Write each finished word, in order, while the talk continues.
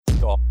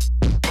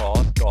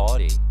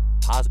Gaudy.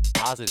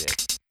 Positive.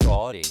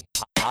 Gaudy.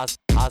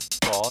 Positive.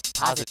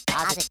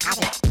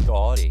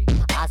 Gaudy.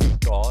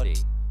 Gaudy.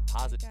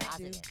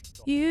 Positive.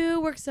 You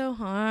work so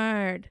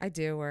hard. I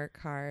do work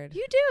hard.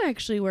 You do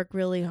actually work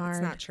really hard.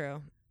 It's not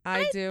true.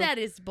 I do. That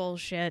is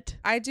bullshit.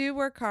 I do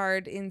work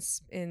hard in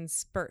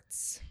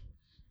spurts.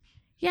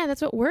 Yeah,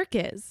 that's what work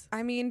is.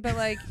 I mean, but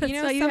like, That's you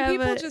know, why you some have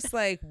people a- just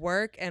like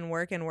work and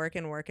work and work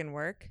and work and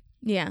work.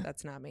 Yeah,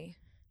 That's not me.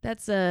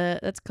 that's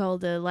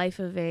called the life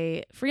of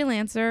a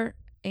freelancer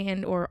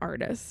and or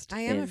artist.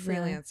 I am a is,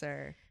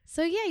 freelancer.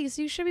 So yeah, you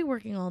should be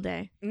working all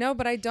day. No,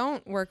 but I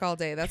don't work all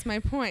day. That's my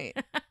point.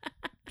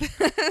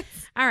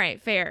 All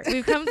right, fair.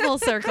 We've come full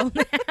circle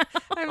now.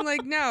 I'm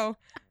like, no,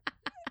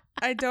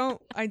 I don't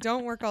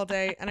work all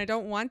day, and I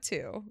don't want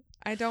to.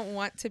 I don't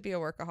want to be a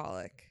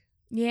workaholic.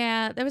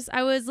 Yeah,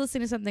 I was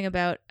listening to something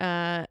about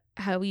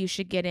how you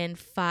should get in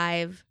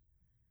 5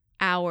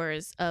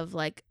 hours of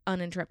like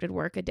uninterrupted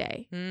work a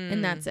day,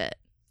 and that's it.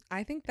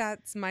 I think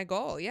that's my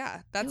goal.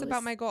 Yeah, that's It about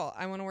was- my goal.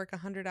 I want to work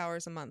 100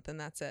 hours a month, and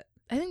that's it.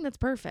 I think that's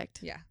perfect.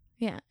 Yeah.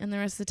 Yeah, and the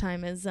rest of the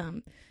time is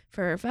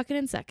for fucking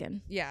and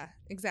second. Yeah,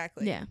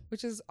 exactly. Yeah.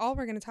 Which is all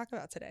we're going to talk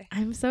about today.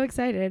 I'm so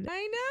excited.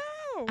 I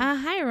know.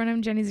 Hi everyone,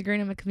 I'm Jenny Zagreen.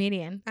 I'm a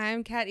comedian.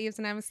 I'm Kat Eves,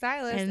 and I'm a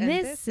stylist. And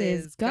this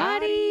is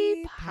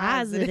Gaudy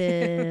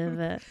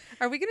Positive.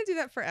 Are we going to do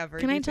that forever?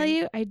 Can do I tell think?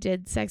 you, I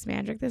did sex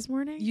magic this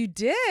morning. You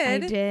did? I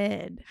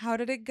did. How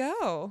did it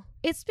go?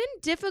 It's been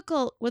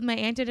difficult with my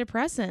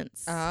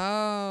antidepressants.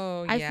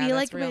 Oh, I yeah, feel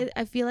that's like real.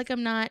 I feel like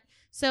I'm not.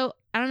 So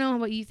I don't know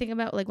what you think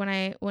about like when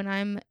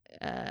I'm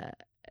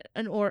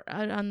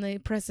on the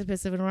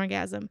precipice of an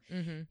orgasm.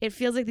 Mm-hmm. It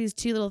feels like these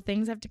two little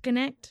things have to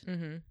connect,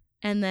 Mm-hmm.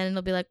 and then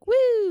it'll be like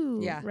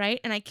woo, Yeah. right?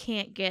 And I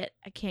can't get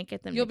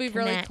them. You'll to be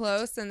really connect.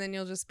 close, and then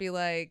you'll just be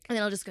like, and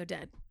then I'll just go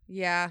dead.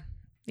 yeah,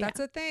 Yeah. that's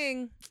a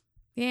thing.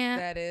 Yeah.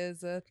 That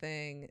is a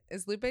thing.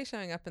 Is Lupe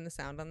showing up in the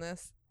sound on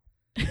this?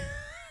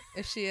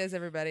 If she is,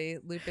 everybody,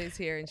 Lupe's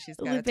here, and she's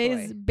got a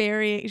Lupe's toy.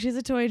 burying. She's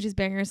a toy, and she's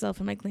banging herself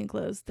in my clean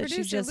clothes that she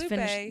Producer just Lupe.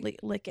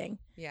 finished licking.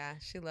 Yeah,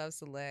 she loves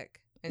to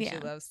lick, and she Yeah.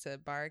 loves to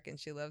bark, and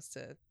she loves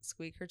to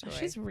squeak her toy.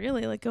 She's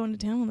really like going to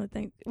town on the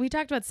thing. We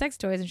talked about sex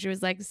toys, and she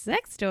was like,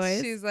 "Sex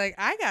toys? She's like,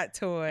 I got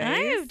toys. I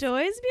have toys."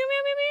 Meow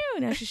meow meow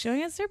meow. Now she's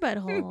showing us her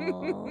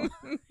butthole.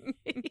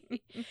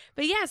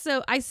 But yeah,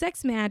 so I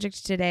sex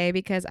magicked today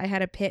because I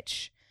had a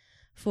pitch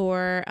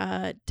for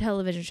a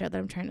television show that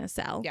I'm trying to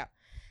sell. Yeah.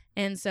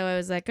 And so I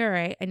was like, all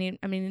right, I need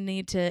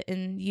to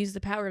use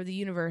the power of the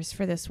universe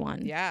for this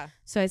one. Yeah.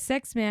 So I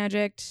sex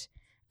magicked.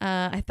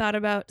 I thought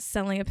about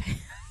selling a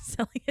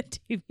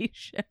TV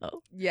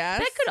show. Yes.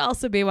 That could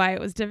also be why it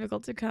was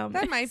difficult to come.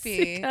 That might It's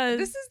be. because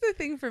This is the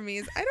thing for me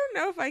is I don't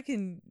know if I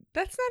can.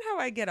 That's not how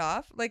I get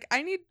off. Like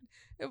I need,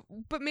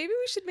 but maybe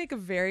we should make a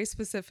very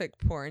specific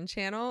porn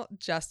channel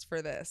just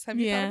for this. Have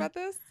you thought Yeah. about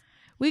this?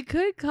 we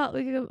could call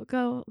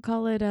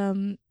it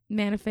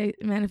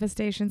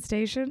Manifestation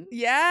Station.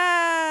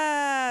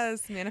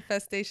 Yes.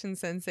 Manifestation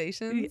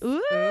sensations.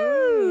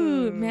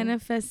 Ooh,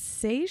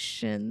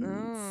 manifestations.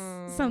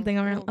 Oh, Something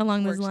we'll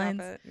along those workshop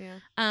lines. it,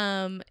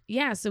 Yeah.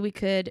 Yeah, so we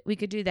could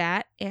do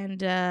that,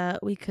 and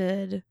we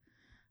could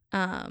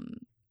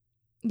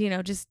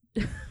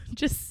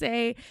just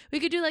say we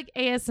could do like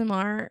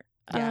ASMR.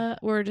 Yeah.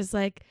 We're just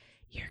like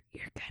you're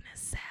gonna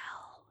sell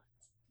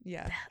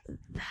Yeah.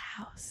 the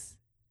house.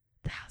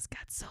 The house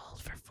got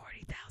sold for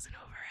 40,000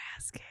 over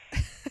asking.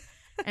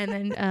 And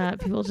then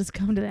people just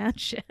come to that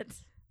shit.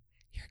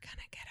 You're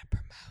gonna get a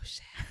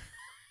promotion.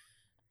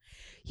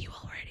 You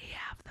already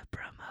have the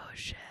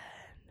promotion.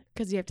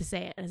 Because you have to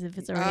say it as if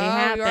it's already you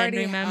happened, already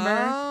remember?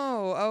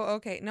 Oh,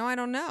 okay. No, I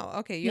don't know.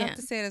 Okay, you Yeah. have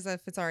to say it as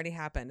if it's already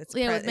happened. It's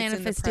Yeah, with it's in the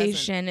present.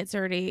 manifestation, it's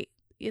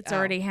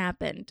already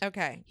happened.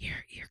 Okay.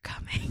 You're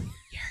coming.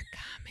 You're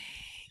coming.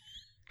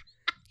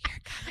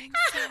 You're coming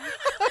soon.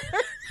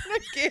 I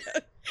can't.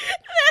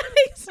 That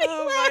makes me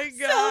Oh laugh my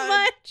so God.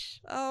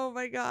 much. Oh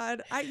my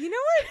God. You know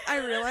what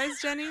I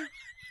realized, Jenny?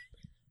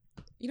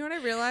 You know what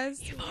I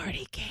realized? You've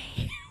already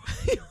came.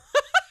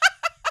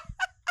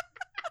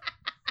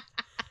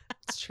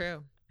 It's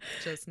true.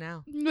 Just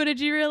now. What did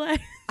you realize?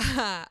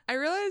 I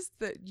realized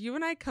that you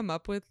and I come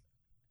up with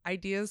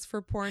ideas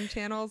for porn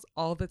channels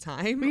all the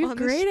time. We have on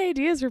this great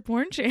ideas for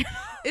porn channels.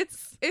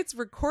 It's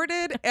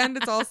recorded and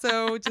it's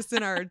also just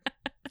in our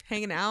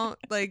hanging out.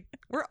 Like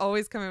we're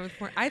always coming with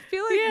porn. I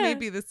feel like Yeah.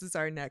 maybe this is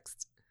our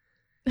next.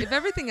 If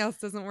everything else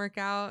doesn't work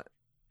out,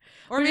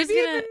 or We're maybe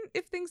just gonna even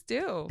if things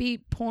do, Be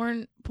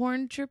porn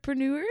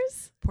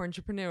entrepreneurs.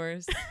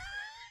 porntrepreneurs.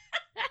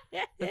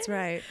 That's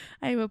right.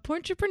 I am a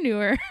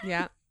porntrepreneur.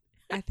 Yeah.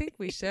 I think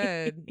we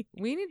should.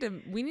 We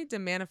need to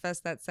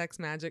manifest that sex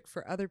magic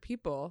for other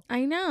people.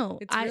 I know.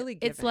 It's really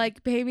It's given.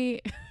 like pay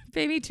me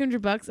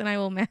 $200 and I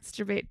will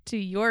masturbate to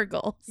your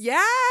goals.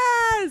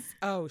 Yes.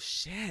 Oh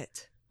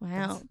shit. Wow.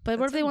 That's- But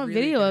what if that's they a want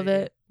really video good of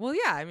idea. it? Well,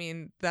 yeah. I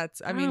mean, I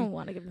don't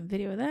want to give them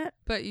video of that.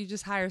 but you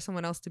just hire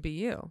someone else to be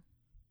you.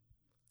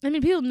 I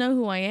mean, people know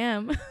who I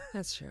am.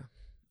 That's true.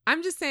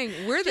 I'm just saying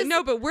we're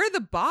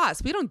the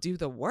boss. We don't do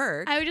the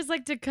work. I would just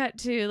like to cut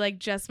to like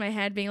just my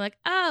head being like,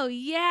 oh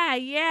yeah,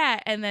 yeah,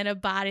 and then a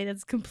body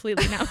that's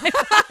completely not my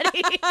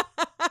body.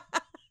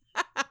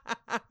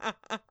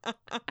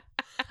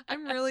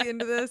 I'm really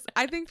into this.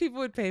 I think people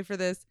would pay for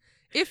this.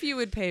 If you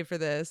would pay for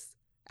this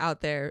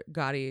out there,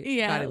 Gotti.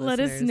 Yeah, Gotti let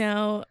us listeners.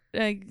 know.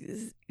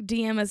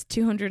 DM us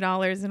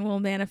 $200 and we'll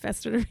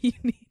manifest whatever you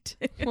need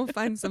to. We'll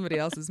find somebody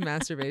else's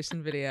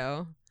masturbation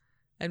video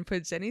and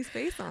put Jenny's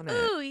face on it.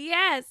 Ooh,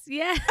 yes,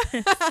 yes.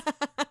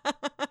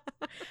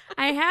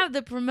 I have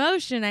the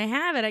promotion. I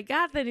have it. I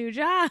got the new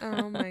job.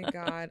 Oh my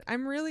God.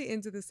 I'm really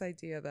into this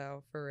idea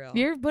though, for real.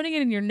 You're putting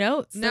it in your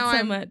notes. No, That's how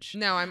I'm much.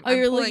 No, I'm, Oh, I'm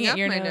you're pulling looking at up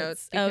your my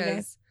notes. notes Okay.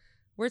 because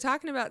we're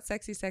talking about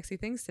sexy, sexy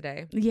things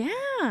today.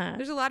 Yeah.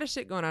 There's a lot of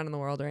shit going on in the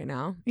world right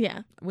now.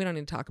 Yeah. We don't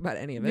need to talk about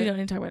any of We it. don't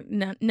need to talk about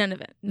none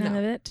of it. None No.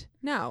 of it.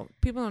 No,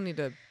 people don't need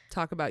to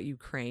talk about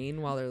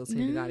Ukraine while they're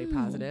listening to Gotti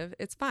No. Positive.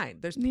 It's fine.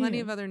 There's plenty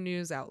Yeah. of other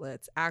news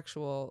outlets,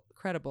 actual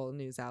credible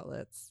news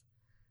outlets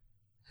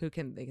they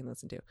can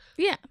listen to.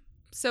 Yeah.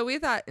 So we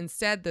thought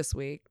instead this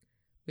week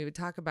we would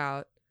talk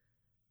about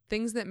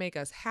things that make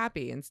us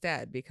happy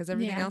instead, because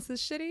everything Yeah. else is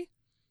shitty.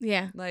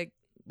 Yeah. Like,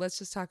 let's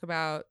just talk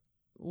about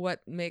what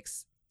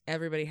makes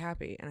everybody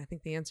happy. And I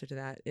think the answer to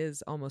that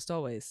is almost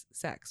always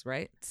sex,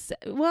 right?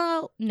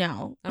 Well,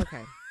 no.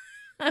 Okay.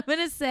 I'm going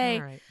to say,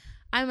 All right.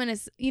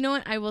 you know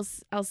what?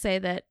 I'll say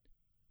that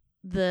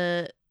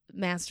the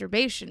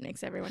masturbation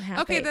makes everyone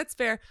happy. Okay, that's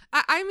fair.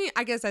 I mean,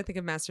 I guess I think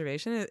of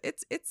masturbation.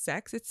 It's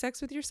sex. It's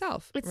sex with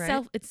yourself. it's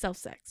right? self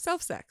sex.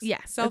 Self sex.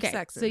 Yes. Self Okay.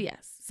 sex. So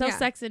yes, self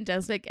sexing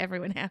does make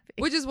everyone happy.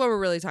 Which is what we're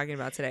really talking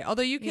about today.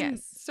 Although you can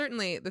Yes.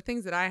 certainly, the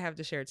things that I have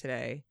to share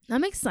today,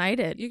 I'm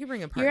excited. you can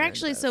bring a partner. You're into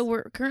actually this. so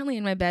we're currently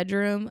in my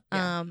bedroom,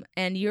 Yeah.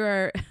 and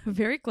you're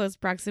very close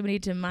proximity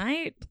to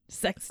my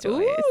sex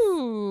toys.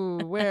 Ooh,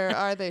 where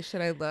are they?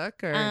 Should I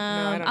look? Or no,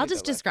 I don't I'll need to just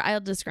look. describe.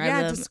 I'll describe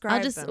Yeah, them.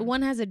 describe them.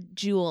 One has a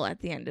jewel at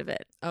the end of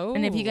it, Oh,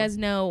 and if you guys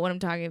know what I'm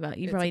talking about,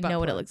 you It's a probably butt know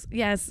what it plug. looks.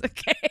 Yes.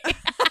 Okay.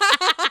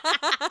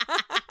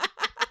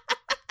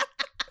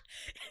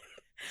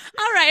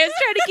 All right. I was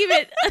trying to keep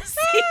it a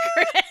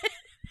secret.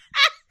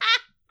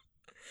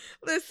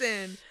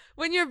 Listen,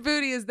 when your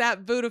booty is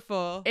that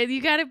beautiful, And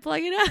you gotta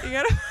plug it up. you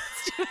gotta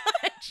It's too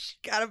much.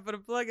 gotta put a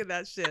plug in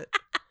that shit.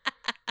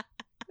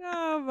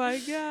 Oh my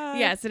God.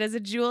 Yes, it has a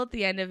jewel at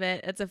the end of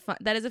it.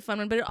 That is a fun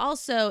one, but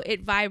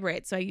it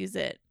vibrates, so I use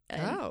it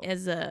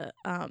as a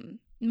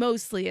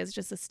mostly as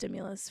just a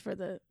stimulus for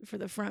the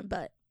front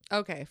butt.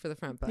 Okay, for the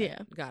front butt. Yeah.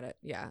 Got it.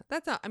 Yeah.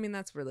 That's I mean,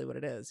 that's really what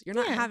it is. You're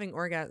not Yeah. having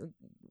orgasm.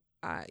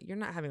 You're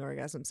not having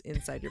orgasms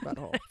inside your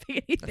butthole.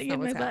 Anything That's in not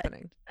my what's butt.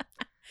 happening.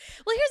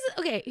 Well,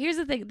 here's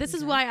the thing. This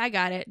is Okay. why I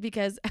got it,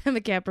 because I'm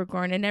a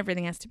Capricorn and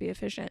everything has to be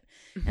efficient.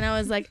 And I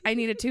was like, I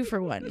need a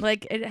 2-for-1.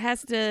 Like it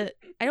has to.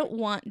 I don't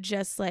want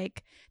just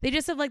like they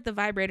just have like the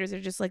vibrators are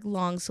just like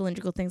long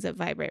cylindrical things that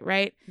vibrate,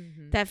 right?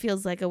 Mhm. That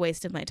feels like a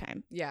waste of my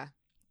time. Yeah.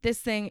 This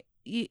thing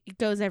it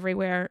goes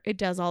everywhere. It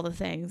does all the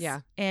things.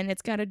 Yeah. And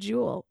it's got a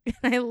jewel.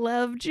 And I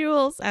love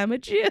jewels. I'm a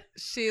Jew.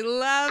 She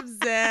loves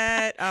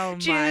it. Oh my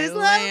Jews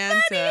love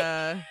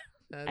Lanta.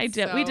 That's I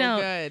don't- we so don't.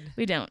 Good.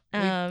 We don't.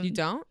 You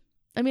don't?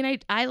 I mean,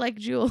 I like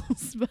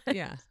jewels, but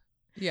Yeah.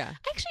 Yeah.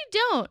 I actually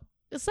don't.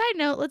 A side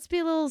note, let's be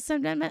a little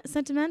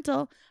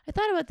sentimental. I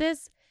thought about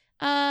this.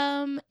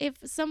 If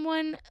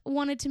someone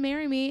wanted to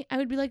marry me, I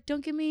would be like,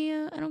 don't give me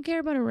I don't care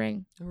about a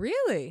ring.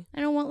 Really?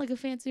 I don't want like a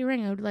fancy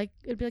ring. It'd be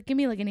like, give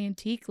me like an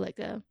antique, like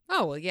a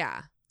Oh well,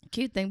 yeah.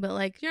 cute thing, but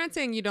like You're not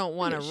saying you don't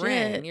want a Shit.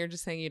 ring. You're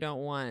just saying you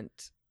don't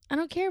want. I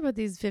don't care about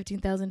these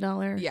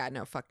 $15,000 Yeah.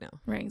 No. Fuck no.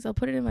 rings. I'll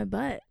put it in my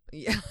butt.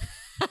 Yeah.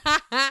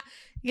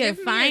 You gotta Give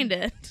me find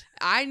it.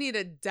 I need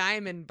a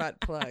diamond butt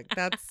plug.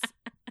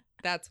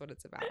 That's what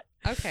it's about.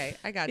 Okay,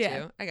 I got Yeah.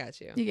 you. I got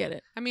you. You get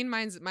it. I mean,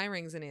 my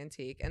ring's an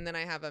antique, and then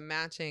I have a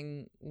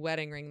matching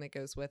wedding ring that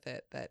goes with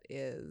it that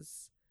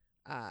is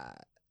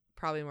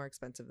probably more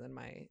expensive than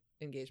my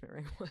engagement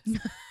ring was.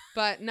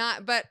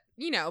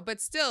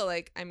 but still,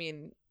 like, I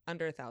mean,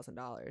 under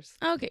 $1,000.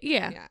 Okay,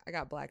 yeah. Yeah, I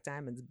got black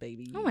diamonds,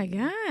 baby. Oh my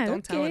god.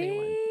 Don't tell anyone.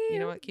 okay. You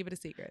know what? Keep it a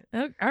secret.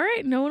 Oh, all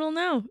right, no one will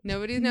know.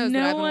 Nobody knows No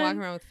that I've been one- walking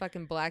around with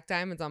fucking black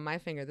diamonds on my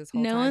finger this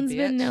whole No time. one's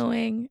been bitch.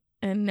 knowing,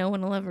 and no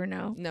one will ever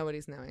know.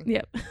 Nobody's knowing.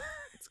 Yep.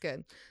 It's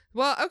good.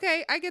 Well,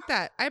 okay, I get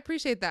that. I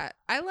appreciate that.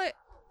 I like.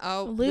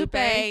 Oh, Lupe.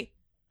 Lupe.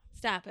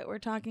 Stop it. We're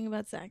talking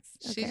about sex.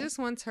 She Okay. just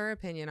wants her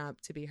opinion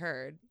up to be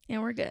heard.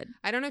 and we're good.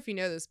 I don't know if you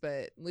know this,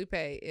 but Lupe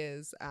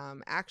is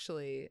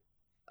actually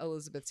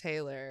Elizabeth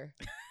Taylor,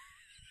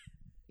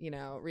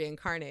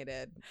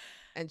 reincarnated,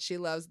 and she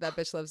loves that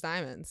bitch loves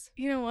diamonds.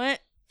 You know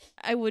what?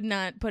 I would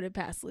not put it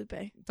past Lupe.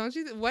 Don't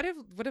you? What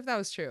if that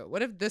was true?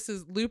 What if this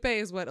is Lupe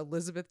is what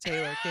Elizabeth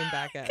Taylor came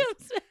back as?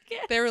 Comes back in.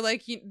 They were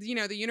like, the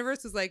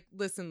universe was like,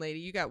 listen, lady,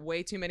 you got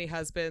way too many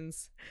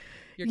husbands.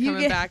 You're You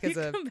coming get- back as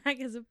you a come back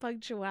as a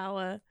pug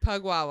chihuahua.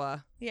 pug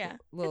wawa, Yeah.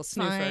 little It's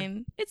snoofer.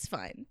 fine. It's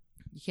fine.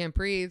 You can't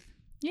breathe,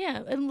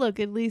 Yeah. And look,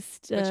 at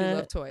least but you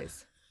love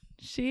toys.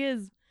 she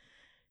is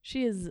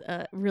She is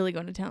really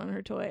going to town on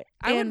her toy.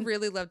 I And would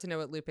really love to know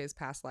what Lupe's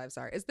past lives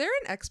are. Is there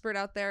an expert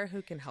out there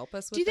who can help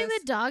us with do you think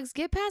this? that dogs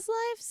get past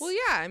lives? Well,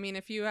 yeah. I mean,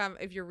 if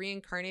you're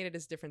reincarnated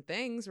as different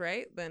things,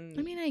 right? Then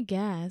I mean, I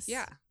guess.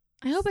 yeah.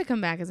 I hope I come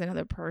back as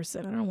another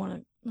person. I don't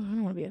want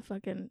to be a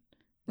fucking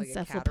Like a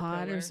cephalopod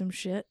caterpillar? or some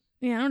shit.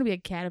 Yeah, I don't want to be a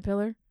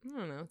caterpillar. I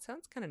don't know. It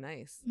sounds kind of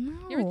nice. No.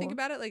 You ever think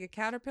about it? Like a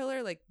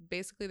caterpillar, like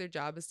basically their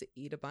job is to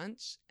eat a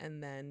bunch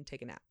and then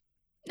take a nap.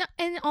 No,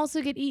 and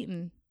also get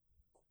eaten.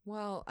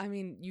 Well, I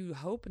mean, you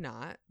hope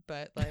not,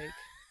 but like,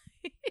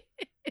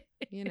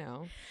 you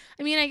know.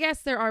 I mean, I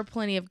guess there are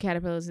plenty of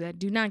caterpillars that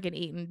do not get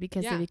eaten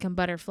because Yeah. they become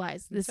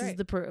butterflies. This That's is right.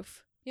 the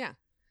proof.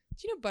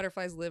 Do you know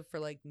butterflies live for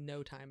like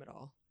no time at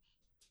all?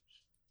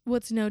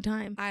 What's no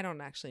time? I don't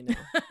actually know.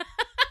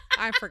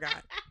 I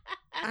forgot.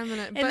 I'm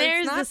gonna. And but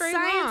there's it's not the very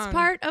science long.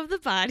 part of the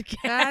podcast.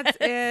 That's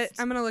it.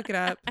 I'm gonna look it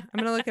up.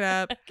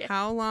 Okay.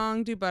 How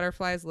long do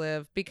butterflies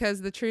live?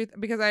 Because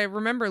I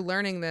remember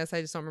learning this.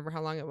 I just don't remember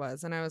how long it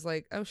was, and I was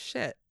like, oh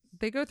shit,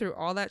 they go through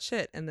all that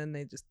shit and then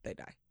they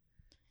die.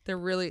 They're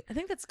really I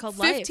think that's called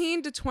life.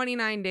 15 to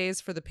 29 days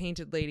for the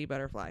painted lady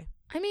butterfly.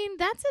 I mean,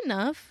 that's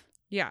enough.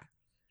 Yeah.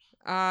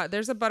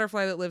 There's a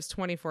butterfly that lives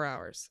 24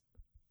 hours.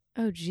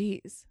 Oh,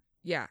 geez.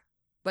 Yeah.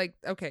 Like,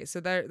 okay, so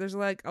there's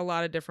like a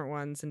lot of different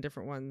ones.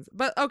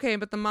 But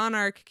the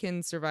monarch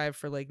can survive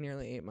for like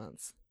nearly 8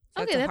 months.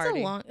 So Okay, that's hardy.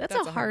 a long. That's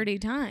a hardy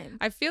time.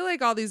 I feel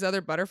like all these other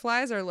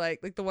butterflies are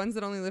like the ones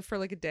that only live for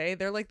like a day.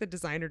 They're like the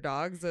designer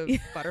dogs of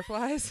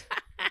butterflies.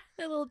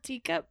 The little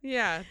teacup.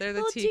 Yeah, they're the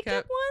Little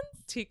teacup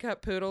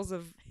teacup poodles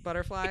of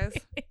butterflies.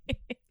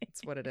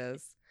 That's what it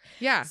is.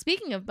 Yeah,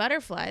 Speaking of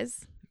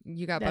butterflies,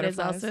 you got that is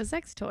butterflies. also a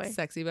sex toy.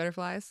 Sexy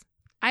butterflies.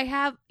 I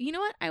have. You know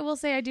what? I will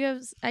say I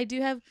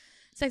do have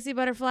sexy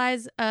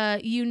butterflies.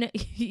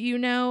 You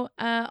know,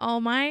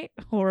 all my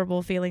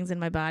horrible feelings in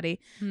my body,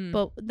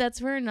 but that's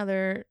for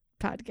another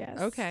podcast.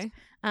 Okay.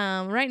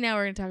 Right now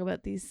we're gonna talk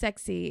about these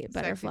sexy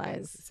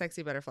butterflies.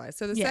 Sexy butterflies.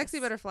 So the Yes. sexy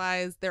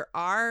butterflies, there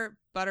are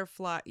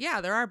butterfly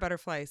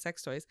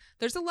sex toys.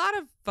 There's a lot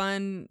of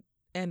fun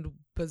and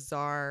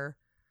bizarre.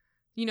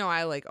 You know,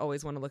 I like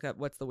always want to look up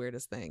what's the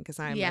weirdest thing because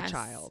I'm Yes. a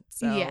child.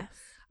 So Yes.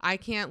 I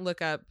can't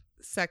look up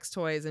sex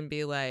toys and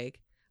be like,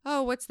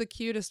 oh, what's the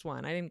cutest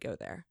one? I didn't go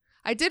there.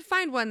 I did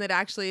find one that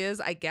actually is,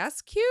 I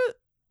guess, cute.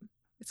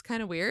 It's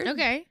kind of weird.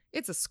 Okay.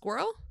 It's a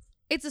squirrel.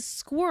 It's a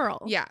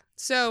squirrel. Yeah.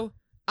 So,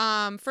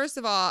 first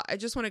of all, I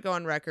just want to go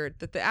on record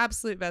that the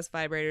absolute best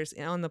vibrators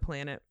on the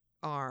planet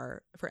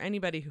are, for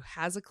anybody who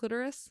has a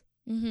clitoris,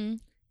 Mm-hmm.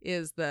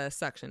 is the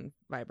suction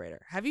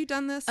vibrator. Have you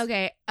done this?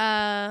 Okay.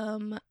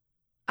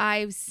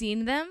 I've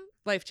seen them.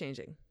 Life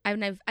changing.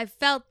 I've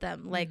felt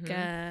them. Like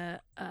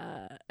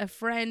Mm-hmm. a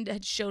friend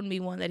had shown me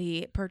one that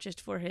he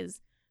purchased for his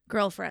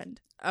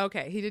girlfriend.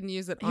 Okay, he didn't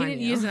use it He on didn't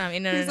you. use it on me.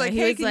 No, He's no, no. like, He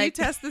hey, was can like,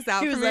 you test this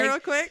out he for was me like, real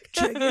quick?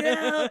 check it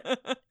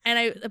out. And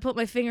I put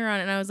my finger on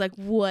it, and I was like,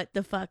 "What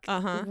the fuck?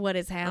 Uh-huh. What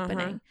is happening?"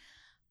 Uh-huh.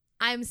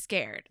 I'm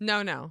scared.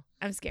 No.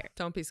 I'm scared.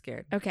 Don't be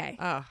scared. Okay.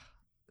 Oh,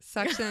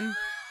 suction.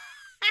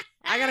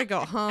 I gotta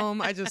go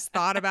home. I just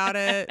thought about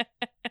it.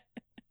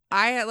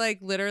 I like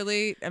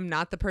literally am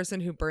not the person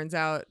who burns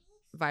out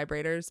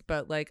vibrators,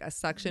 but like a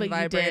suction But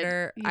you did.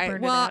 vibrator. You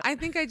burned it out. I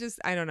think I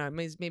don't know.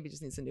 Maybe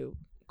just needs a new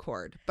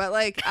cord. But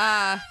like, You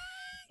I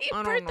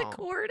don't burned the know.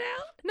 cord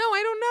out. no,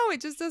 I don't know.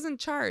 It just doesn't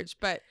charge.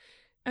 But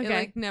it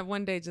Okay. like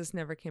one day just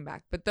never came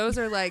back. But those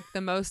are like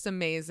the most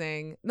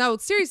amazing. No,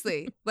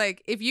 seriously.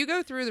 Like if you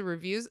go through the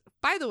reviews,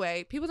 by the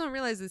way, people don't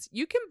realize this.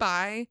 You can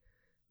buy,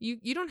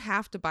 you don't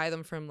have to buy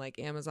them from like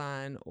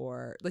Amazon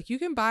or like you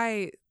can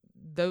buy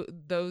the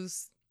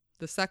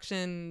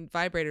suction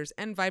vibrators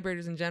and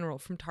vibrators in general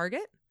from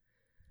Target.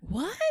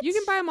 What? You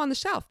can buy them on the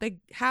shelf. They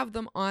have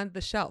them on the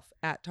shelf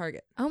at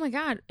Target. Oh my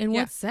god! In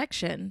Yeah. what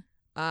section?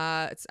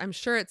 I'm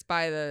sure it's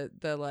by the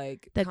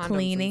like The condoms and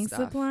cleaning stuff.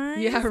 supplies?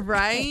 Yeah,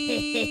 right.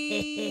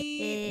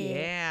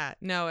 Yeah,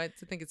 no, I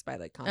think it's by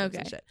like condoms Okay.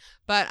 and shit.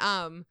 But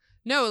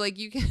no, like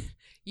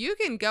you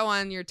can go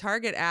on your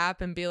Target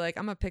app and be like,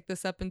 I'm gonna pick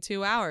this up in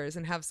 2 hours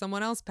and have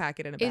someone else pack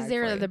it in a bag. Is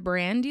there for you. the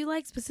brand you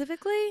like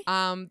specifically?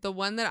 The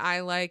one that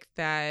I like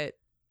that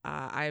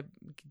I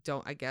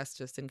guess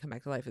just didn't come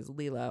back to life is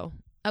Lilo.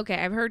 Okay,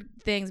 I've heard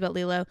things about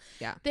Lilo.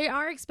 Yeah. They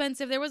are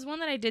expensive. There was one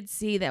that I did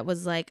see that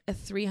was like a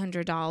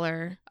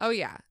 $300 Oh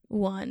yeah.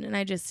 one, and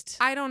I just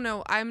I don't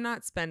know. I'm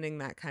not spending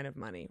that kind of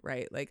money,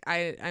 right? Like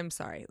I'm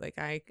sorry. Like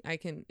I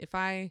can if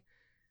I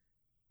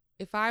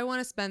want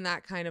to spend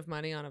that kind of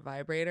money on a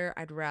vibrator,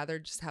 I'd rather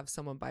just have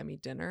someone buy me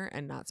dinner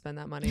and not spend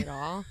that money at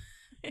all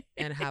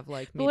and have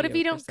like But what if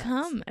you mediocre don't sex.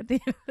 come at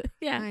the end?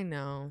 Yeah. I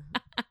know.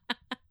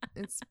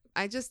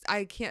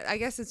 I can't. I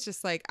guess it's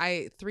just like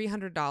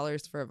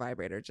 $300 for a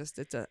vibrator.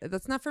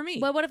 That's not for me.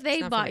 Well, what if they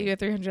It's not for bought me. you a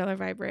 $300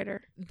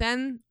 vibrator?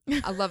 Then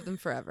I love them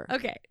forever.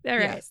 Okay. All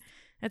right. Yes.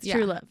 That's Yeah.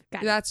 true love.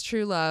 Got it. That's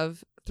true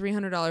love.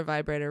 $300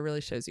 vibrator really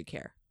shows you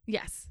care.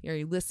 Yes. Are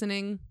you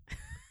listening,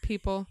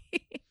 people?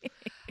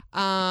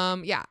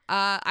 Yeah.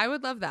 I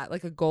would love that.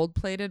 Like a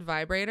gold-plated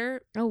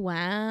vibrator. Oh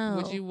wow.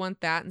 Would you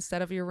want that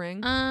instead of your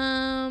ring?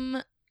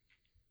 No.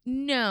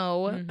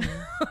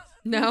 Mhm.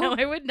 No?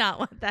 I would not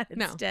want that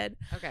No. instead.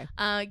 Okay.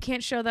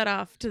 Can't show that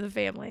off to the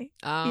family.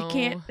 Oh. You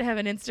can't have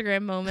an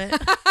Instagram moment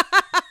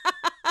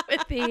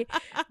with the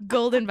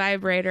golden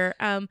vibrator.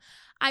 I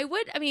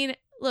mean,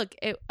 look,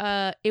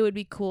 it would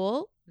be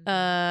cool.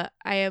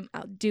 I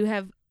do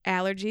have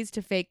allergies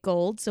to fake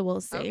gold, so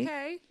we'll see.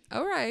 Okay.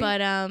 All right.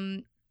 But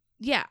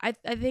yeah, I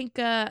think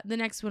the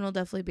next one will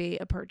definitely be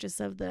a purchase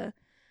of the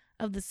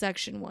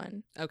suction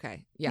one.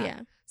 okay. Yeah. Yeah.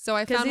 So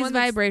I Because found these one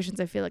that's- vibrations,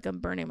 I feel like I'm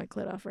burning my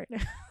clit off right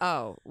now.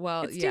 Oh,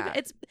 well, It's yeah.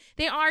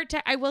 they are.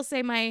 I will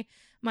say my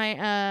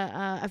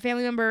a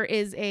family member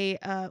is a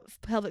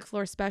pelvic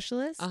floor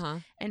specialist Uh-huh.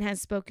 and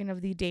has spoken of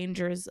the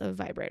dangers of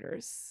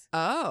vibrators,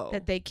 Oh.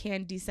 that they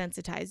can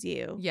desensitize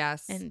you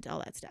yes. and all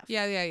that stuff.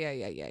 Yeah.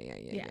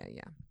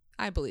 Yeah.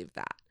 I believe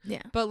that.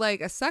 Yeah. But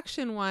like a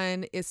suction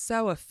one is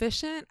so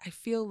efficient. I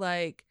feel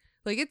like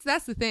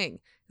that's the thing.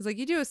 It's like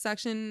you do a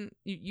suction,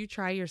 you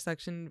try your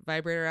suction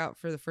vibrator out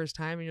for the first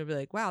time and you'll be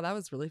like, wow, that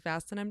was really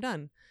fast and I'm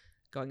done.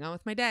 Going on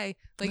with my day.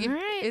 Like All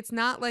right. it's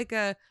not like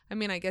I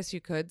guess you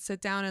could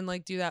sit down and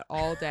like do that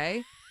all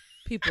day.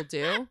 People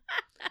do.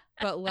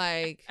 But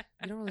like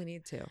you don't really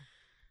need to.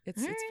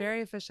 It's All right.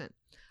 very efficient.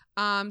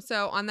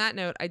 So on that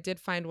note, I did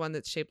find one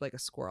that's shaped like a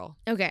squirrel.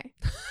 Okay.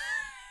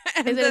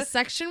 And Is it the- a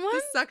suction one?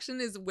 The suction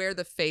is where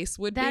the face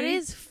would be. That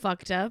is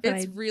fucked up. and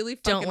It's I really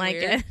fucking don't like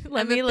weird. it.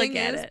 Let And the me look thing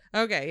at is- it.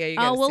 Okay, yeah, you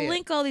gotta We'll see it.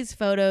 link all these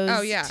photos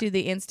Oh, yeah. to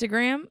the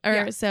Instagram.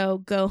 Yeah. So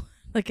go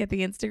look at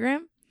the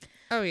Instagram.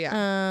 Oh yeah.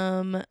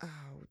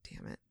 Oh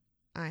damn it!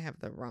 I have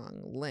the wrong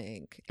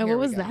link. And Here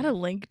what we was go. that a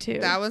link to?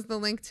 That was the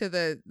link to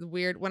the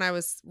weird. When I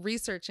was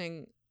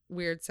researching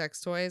weird sex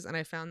toys, and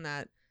I found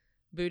that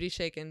booty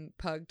shaking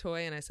pug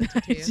toy, and I sent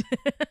it to you.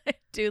 I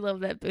do love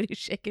that booty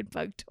shaking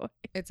bug toy.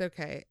 It's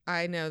okay.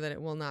 I know that it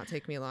will not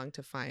take me long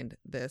to find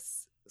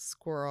this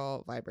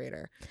squirrel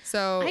vibrator.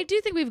 So I do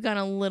think we've gone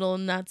a little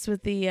nuts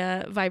with the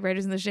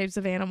vibrators in the shapes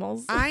of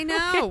animals. I know.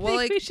 I Well, think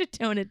like we should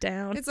tone it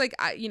down. it's like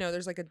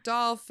there's like a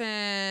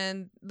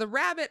dolphin. The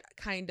rabbit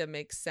kind of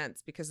makes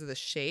sense because of the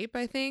shape,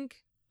 I think.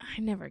 I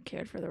never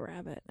cared for the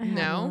rabbit. I had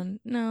No? one.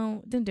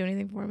 No, didn't do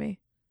anything for me.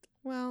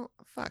 Well,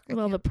 fuck. I With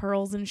all can't- the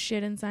pearls and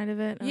shit inside of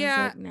it. I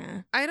Yeah. was like,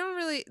 nah. I don't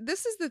really.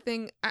 This is the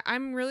thing.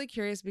 I'm really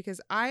curious because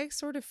I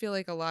sort of feel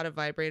like a lot of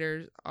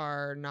vibrators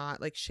are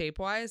not like shape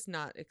wise,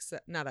 not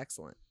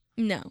excellent.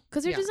 No,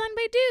 because they're Yeah. designed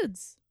by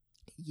dudes.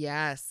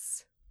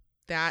 Yes,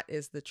 that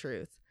is the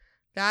truth.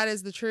 That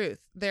is the truth.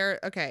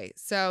 Okay.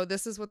 So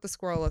this is what the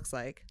squirrel looks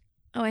like.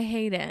 Oh, I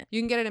hate it. You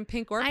can get it in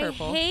pink or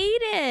purple. I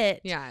hate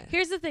it. Yeah.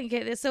 Here's the thing.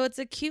 Okay, so it's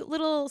a cute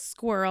little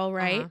squirrel,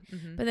 right? Uh-huh,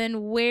 mhm. But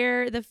then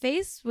where the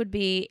face would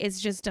be is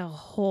just a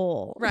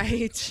hole.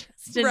 Right.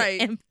 Just an Right.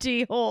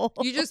 empty hole.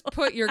 You just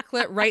put your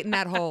clit right in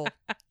that hole.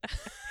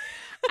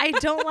 I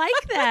don't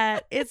like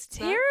that. It's It's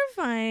not-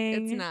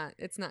 terrifying. It's not.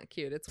 It's not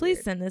cute. It's Please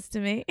weird. send this to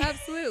me.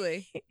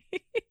 Absolutely.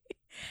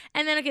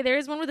 And then there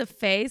is one with a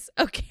face.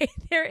 Okay,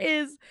 there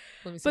is,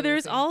 Let me see. but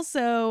there's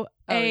also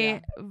Oh,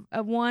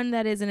 a one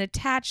that is an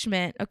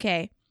attachment.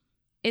 Okay,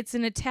 it's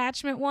an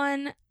attachment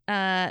one.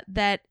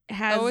 That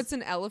has. Oh, it's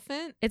an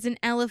elephant. It's an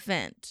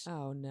elephant,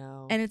 Oh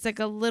no. and it's like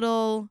a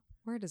little.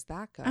 where does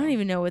that go? I don't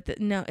even know what the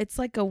no. It's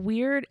like a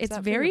weird. Is It's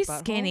that for your very butthole?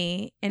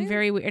 skinny and Yeah.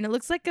 very weird, and it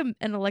looks like an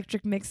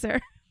electric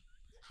mixer.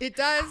 It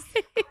does.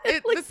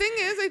 It The looks- thing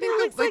is, I it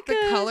think looks like the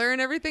like a- color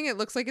and everything, it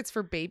looks like it's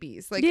for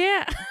babies. Like,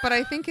 yeah, but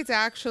I think it's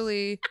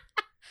actually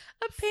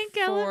a pink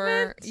for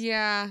elephant.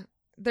 yeah.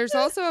 There's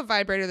also a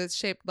vibrator that's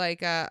shaped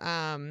like a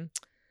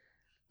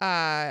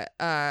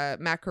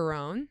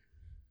macaron.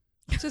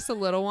 Just a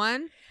little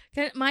one.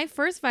 My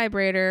first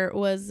vibrator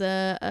was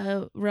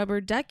a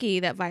rubber ducky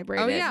that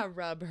vibrated. Oh yeah,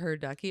 rub her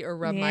ducky or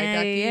rub my Yeah,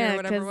 ducky yeah, or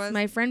whatever it 'cause was.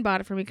 My friend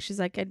bought it for me because she's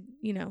like,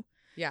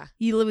 Yeah.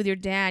 you live with your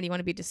dad, you want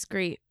to be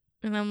discreet,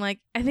 and I'm like,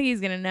 I think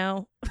he's gonna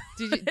know.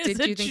 Did It's you a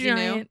think you knew?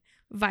 giant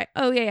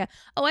Oh yeah.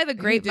 Oh, I have a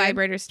great did?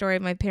 vibrator story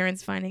of my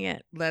parents finding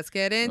it. Let's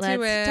get into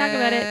Let's it. talk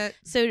about it.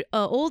 So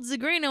old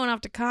Zagrino went off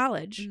to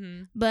college,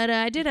 Mhm. but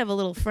I did have a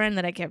little friend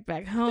that I kept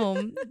back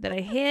home that I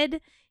hid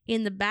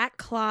in the back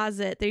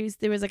closet.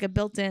 There was like a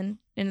built-in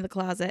into the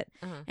closet,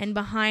 Uh-huh. and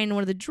behind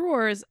one of the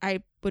drawers,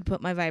 I would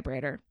put my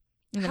vibrator.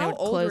 And then I How would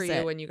old close were you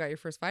it. when you got your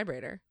first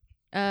vibrator?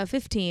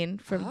 15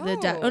 from the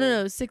duck. Oh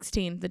no,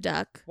 16, the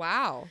duck.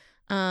 Wow.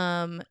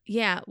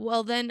 Yeah.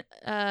 Well then,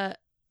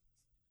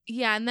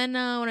 yeah, and then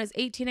when I was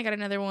 18, I got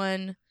another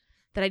one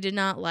that I did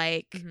not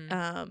like.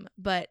 Mhm.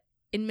 But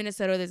in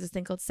Minnesota, there's this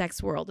thing called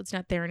Sex World. It's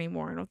not there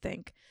anymore, I don't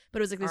think. But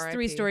it was like this R.I.P.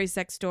 3-story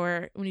sex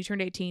store. When you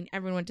turned 18,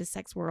 everyone went to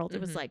Sex World.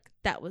 It was Mhm. like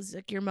that was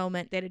like your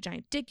moment. They had a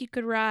giant dick you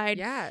could ride.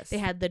 Yes. They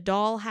had the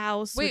doll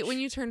house. Wait, which- when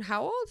you turned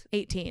how old?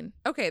 18.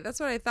 Okay, that's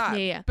what I thought.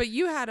 Yeah. But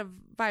you had a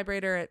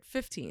vibrator at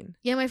 15.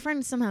 Yeah, my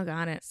friend somehow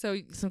got it. So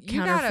Some you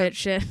counterfeit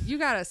shit. You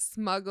got a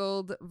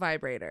smuggled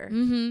vibrator.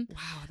 Mm-hmm.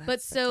 Wow. That's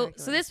But so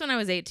this one I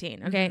was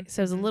 18. Okay, Mhm,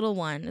 so it was a mhm. little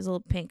one. It was a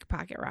little pink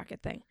pocket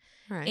rocket thing.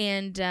 Right.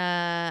 And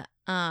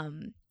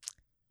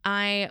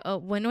I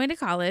went away to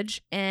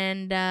college,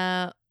 and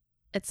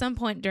at some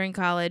point during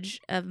college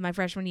of my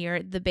freshman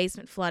year, the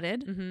basement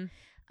flooded. Mhm.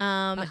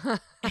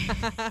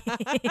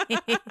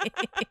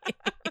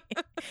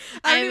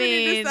 I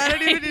I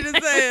don't even need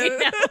to say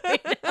it. I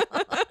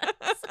know.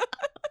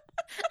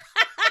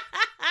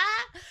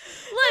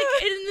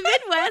 Look, in the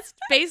Midwest,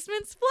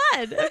 basements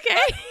flood, okay?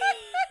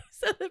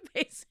 So the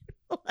basement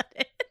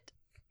flooded.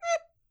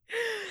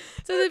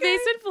 So the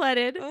basement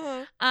flooded.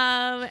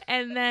 Uh-huh.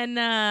 And then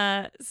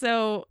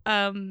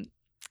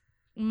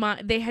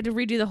they had to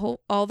redo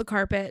all the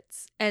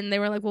carpets, and they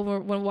were like, well,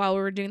 while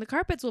we were doing the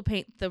carpets, we'll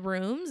paint the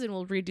rooms, and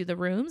we'll redo the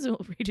rooms, and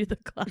we'll redo the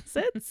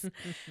closets.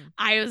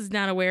 I was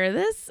not aware of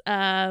this.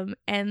 And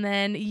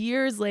then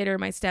years later,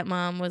 my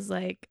stepmom was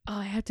like, oh,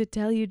 I have to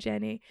tell you,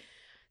 Jenny.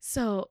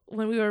 So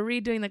when we were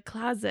redoing the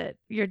closet,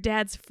 your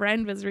dad's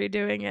friend was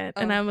redoing it.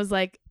 And I was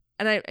like,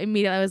 and I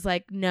immediately was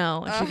like,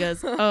 no. And she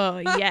goes, oh,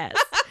 yes.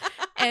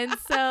 And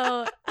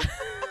so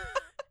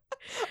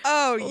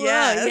oh,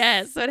 yes. Well,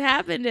 yes. What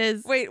happened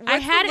is, wait, what's I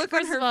had the look it,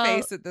 first on of her all,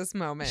 face at this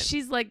moment?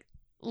 she's like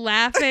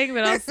laughing,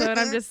 but also, and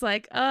I'm just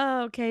like,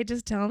 oh, okay,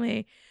 just tell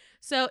me.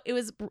 So it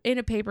was in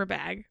a paper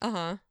bag.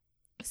 Uh-huh.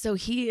 So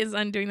he is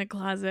undoing the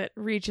closet,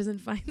 reaches and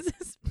finds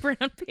this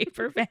brown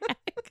paper bag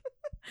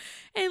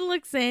and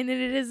looks in,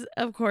 and it is,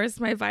 of course,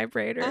 my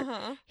vibrator.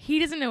 Uh-huh. He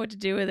doesn't know what to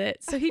do with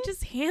it, so he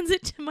just hands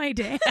it to my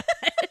dad.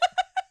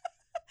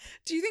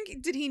 Do you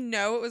think, did he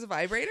know it was a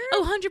vibrator?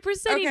 Oh, 100%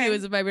 he Okay. knew it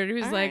was a vibrator.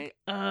 He was All like,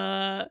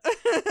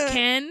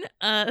 Ken,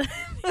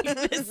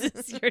 this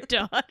is your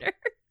daughter's.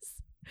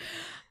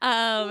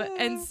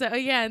 And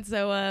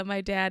so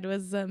my dad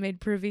was made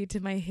privy to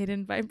my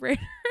hidden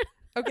vibrator.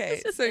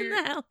 Okay, Just so in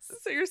the house.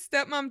 your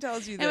stepmom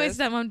tells you this.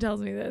 And my stepmom tells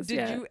me this. Did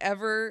yeah. you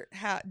ever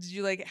did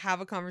you like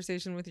have a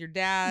conversation with your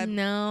dad?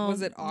 No.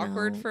 Was it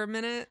awkward no. for a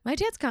minute? My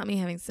dad's caught me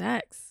having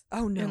sex.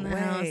 Oh, no in the way.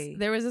 house.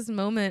 There was this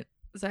moment.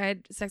 So I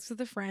had sex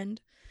with a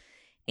friend,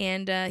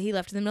 and he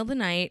left in the middle of the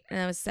night, and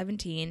I was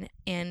 17.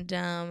 And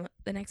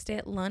the next day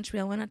at lunch, we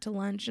all went out to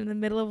lunch. And in the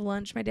middle of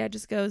lunch, my dad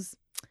just goes,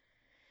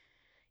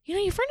 you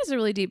know, your friend has a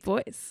really deep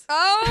voice.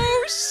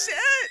 Oh,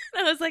 shit.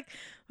 And I was like,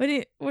 what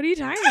are you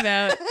talking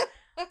about?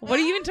 What are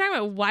you even talking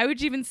about? Why would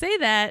you even say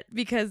that?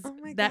 Because Oh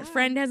my that God.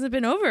 friend hasn't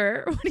been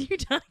over. What are you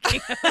talking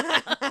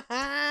about?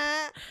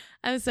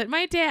 I was like,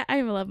 my dad,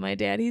 I love my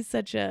dad. He's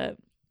such a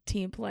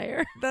team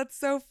player. That's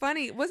so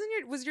funny. Was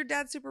your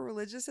dad super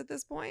religious at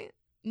this point?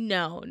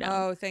 No.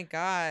 Oh, thank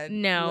God.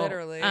 No.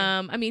 Literally.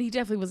 I mean, he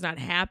definitely was not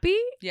happy,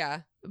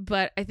 yeah.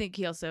 but I think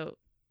he also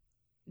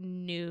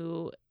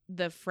knew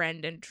the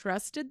friend and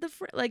trusted the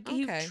friend. Like,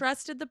 Okay. he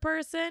trusted the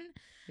person.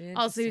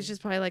 Also, he was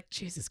just probably like,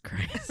 Jesus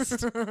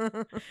Christ. I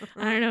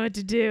don't know what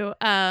to do.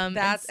 and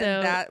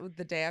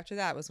the day after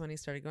that was when he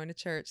started going to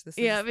church. But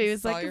he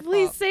was like,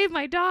 please save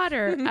my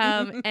daughter.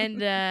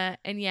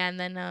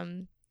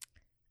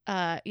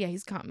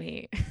 He's caught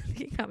me.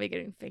 He caught me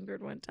getting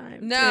fingered one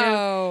time.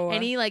 No. Too.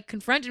 And he like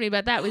confronted me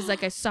about that. He was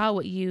like, I saw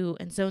what you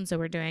and so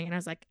were doing, and I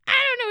was like, I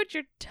don't know what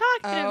you're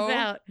talking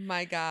about.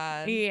 My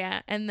God.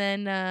 Yeah. And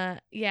then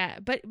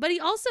but he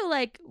also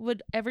like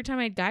would, every time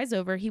I had guys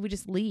over, he would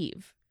just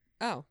leave.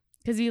 Oh.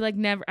 Because he like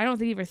never, I don't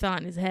think he ever thought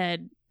in his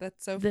head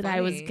That's so that funny.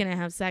 I was gonna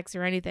have sex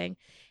or anything.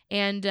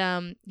 And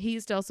he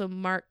used to also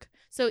mark,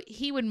 so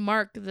he would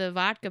mark the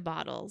vodka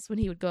bottles when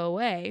he would go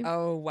away.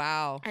 Oh,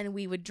 wow. And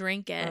we would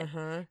drink it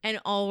Uh-huh. and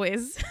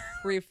always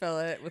Refill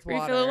it with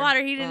water. refill the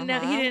water. He didn't know.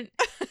 He Uh-huh. didn't.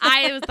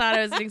 I always thought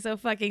I was being so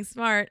fucking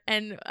smart.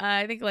 And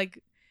I think like,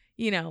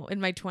 you know, in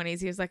my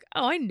 20s, he was like,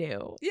 oh, I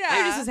knew. Yeah.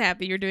 I just was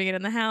happy you're doing it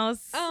in the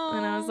house. Oh.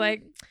 And I was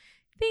like,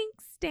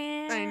 thanks,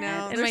 Dad. I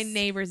know. And my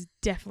neighbors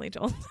definitely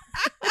told.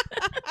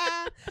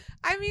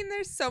 I mean,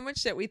 there's so much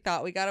shit we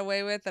thought we got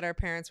away with that our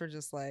parents were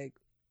just like,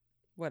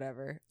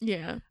 whatever.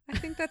 Yeah. I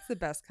think that's the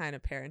best kind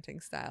of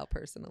parenting style, I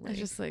personally. was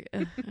just like,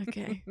 ugh,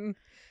 okay.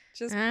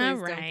 Just All please don't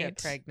right. get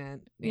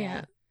pregnant.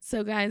 Yeah.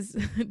 So guys,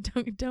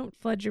 don't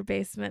flood your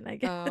basement, I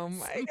guess. Oh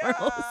my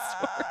Moral God.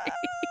 story.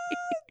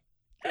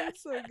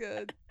 That's so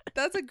good.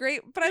 That's a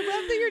great, but I love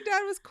that your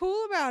dad was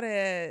cool about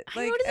it. I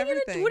know, Like what is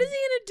everything. he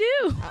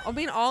gonna do? I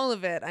mean, all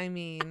of it. I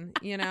mean,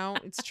 you know,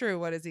 it's true.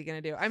 What is he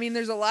going to do? I mean,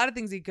 there's a lot of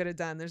things he could have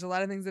done. There's a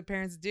lot of things that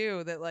parents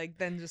do that like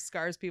then just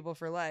scars people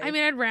for life. I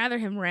mean, I'd rather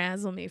him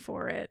razzle me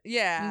for it.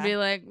 yeah. And be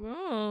like,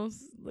 oh,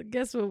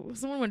 guess what?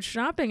 Someone went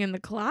shopping in the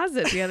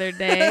closet the other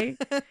day.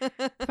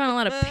 Found a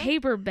lot of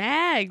paper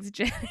bags,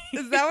 Jenny.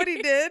 Is that what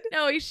he did?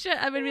 No, he should.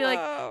 I would be like,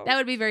 Whoa. that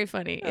would be very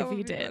funny That if would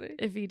he be did. funny.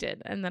 If he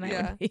did. And then I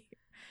Yeah. would be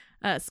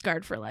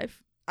scarred for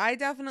life. I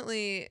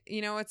definitely,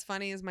 you know, what's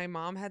funny is my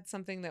mom had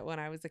something that when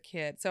I was a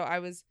kid. So I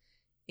was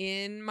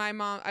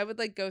I would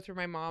like go through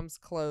my mom's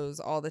clothes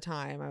all the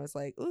time. I was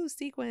like, ooh,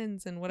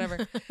 sequins and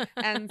whatever.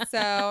 And so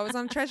I was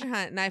on treasure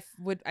hunt and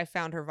I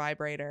found her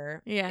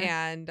vibrator. Yeah.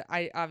 And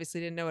I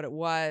obviously didn't know what it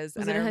was.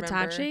 Was and it I a remember-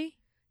 Hitachi?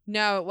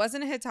 No, it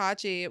wasn't a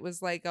Hitachi. It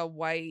was like a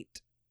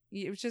white,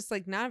 it was just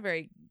like not a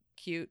very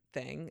cute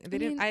thing.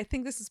 I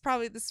think this is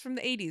from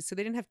the 80s. So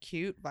they didn't have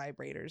cute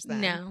vibrators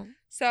then. No.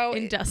 So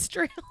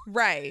Industrial.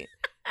 right.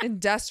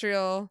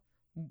 Industrial,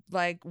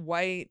 like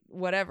white,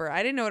 whatever.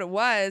 I didn't know what it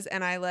was.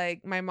 And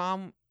my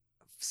mom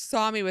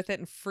saw me with it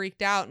and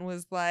freaked out and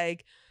was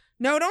like,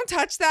 no, don't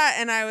touch that.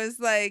 And I was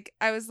like,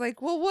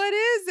 well, what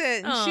is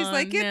it? And she's Oh,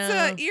 like, it's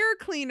no. a ear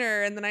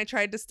cleaner. And then I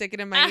tried to stick it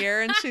in my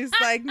ear, and she's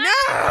like, no.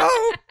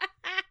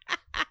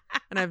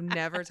 And I've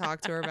never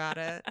talked to her about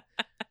it.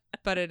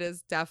 But it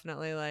is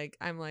definitely like,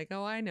 I'm like,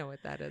 oh, I know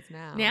what that is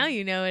now. Now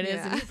you know it is.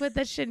 Yeah. And you put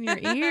that shit in your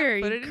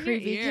ear, Put you it in your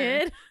creepy ear.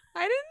 kid.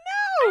 I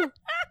didn't know.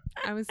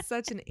 I was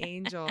such an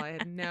angel. I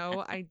had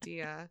no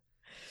idea.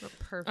 I'm a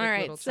perfect All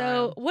right. little So,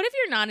 child. what if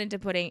you're not into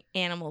putting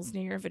animals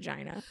near your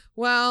vagina?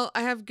 Well,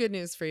 I have good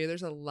news for you.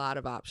 There's a lot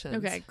of options.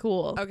 Okay,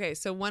 cool. Okay,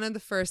 so one of the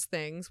first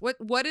things,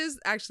 what is,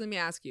 actually, let me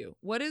ask you,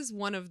 what is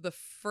one of the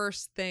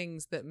first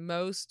things that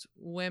most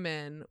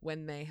women,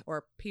 when they,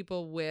 or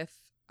people with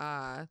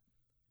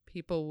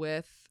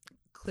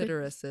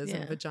clitorises yeah.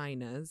 and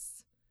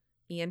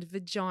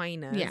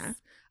vaginas,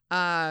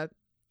 Yeah.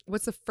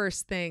 What's the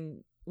first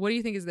thing, what do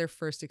you think is their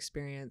first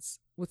experience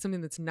with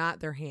something that's not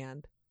their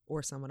hand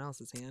or someone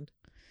else's hand?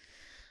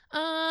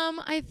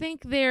 I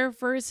think their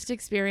first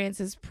experience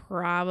is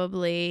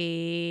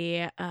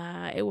probably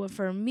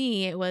for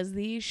me it was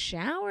the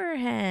shower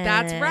head.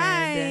 That's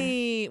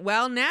right.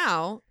 Well,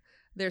 now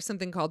there's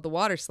something called the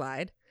water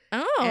slide.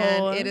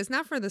 Oh. And it is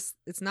not for this.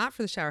 It's not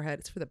for the shower head.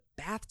 It's for the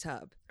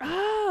bathtub.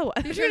 Oh.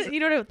 Because-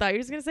 You know what I thought you were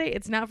just gonna say?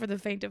 It's not for the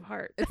faint of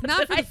heart. It's That's not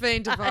what for the I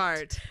faint of thought.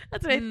 heart.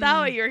 That's what I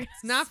thought you were.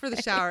 It's not for the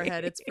shower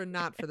head. It's for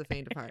not for the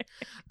faint of heart.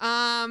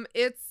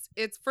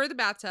 It's for the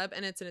bathtub,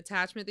 and it's an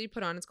attachment that you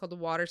put on. It's called the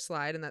water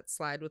slide, and that's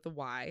slide with a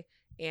Y.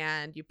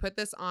 And you put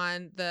this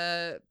on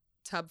the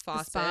tub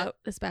faucet.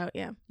 The spout,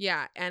 yeah.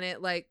 Yeah, and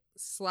it like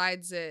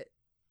slides it,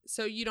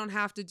 so you don't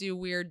have to do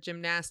weird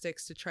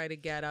gymnastics to try to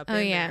get up. Oh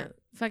in yeah, there.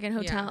 fucking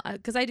hotel.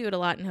 Because I do it a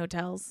lot in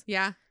hotels.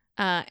 Yeah.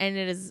 And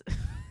it is.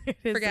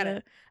 Forget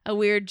it. A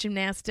weird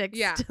gymnastics.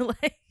 Yeah. To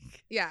like.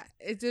 Yeah,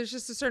 there's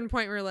just a certain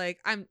point where like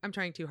I'm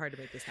trying too hard to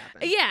make this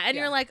happen. Yeah, and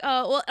Yeah. you're like,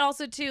 oh, well,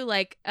 also too,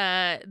 like,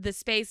 the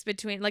space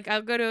between, like,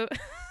 I'll go to,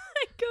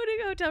 I go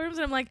to hotel rooms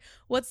and I'm like,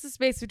 what's the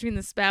space between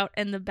the spout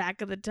and the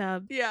back of the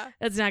tub? Yeah.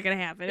 That's not gonna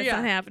happen. It's Yeah.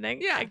 not happening.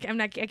 Yeah. I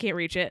can't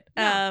reach it.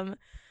 No.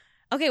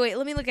 Okay, wait,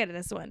 let me look at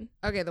this one.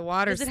 Okay, the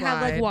water Does it slide.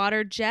 have like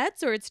water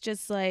jets or it's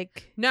just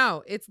like?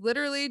 No, it's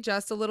literally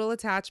just a little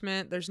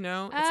attachment. There's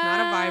no. It's not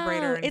a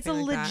vibrator. Or anything It's a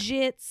like that.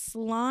 legit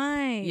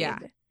slide. Yeah.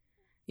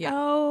 Yeah.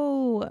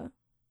 Oh,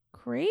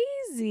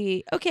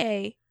 crazy.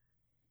 Okay.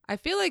 I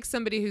feel like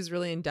somebody who's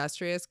really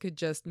industrious could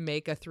just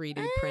make a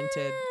 3D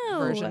printed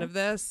version Oh. of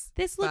this.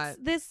 This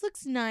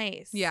looks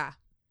nice. Yeah,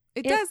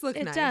 it does look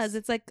nice. It does.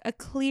 It's like a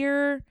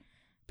clear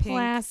Pink.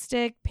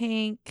 plastic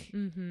pink.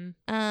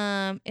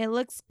 Mm-hmm. It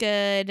looks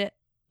good.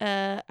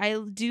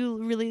 I do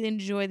really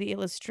enjoy the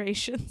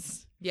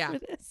illustrations Yeah. for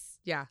this.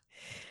 Yeah.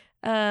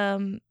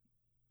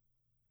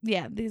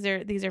 Yeah, these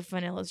are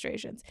fun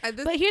illustrations.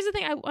 This- But here's the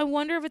thing: I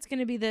wonder if it's going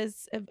to be if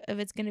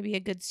it's going to be a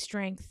good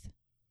strength,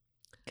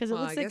 because it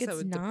Well, looks I like guess that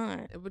it's would not.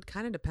 it would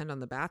kind of depend on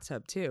the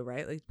bathtub too,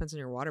 right? Like, it depends on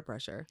your water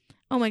pressure.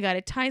 Oh my god,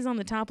 it ties on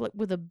the top like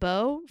with a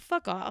bow.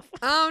 Fuck off.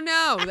 Oh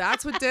no,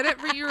 that's what did it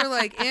for you. You were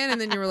like in,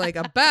 and then you were like,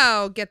 a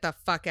bow. Get the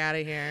fuck out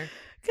of here.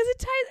 Because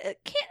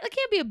it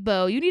can't be a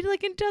bow. You need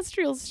like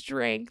industrial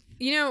strength.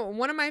 You know,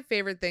 one of my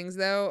favorite things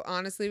though,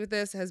 honestly, with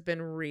this has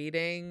been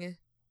reading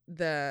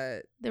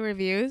the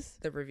reviews.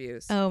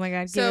 reviews. Oh my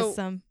god, give So- us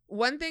some.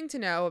 One thing to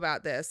know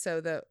about this,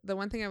 so the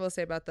one thing I will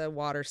say about the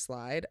water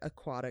slide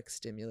aquatic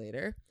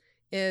stimulator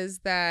is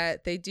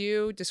that they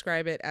do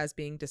describe it as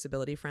being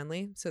disability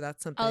friendly. So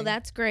that's something Oh,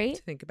 that's great.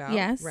 to think about.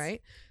 Yes.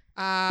 Right.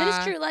 That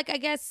is true. Like, I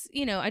guess,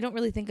 I don't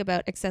really think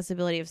about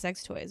accessibility of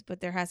sex toys, but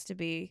there has to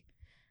be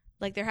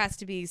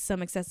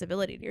some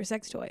accessibility to your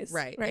sex toys.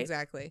 Right.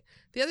 Exactly.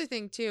 The other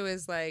thing too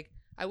is like,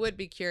 I would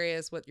be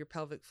curious what your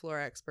pelvic floor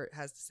expert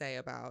has to say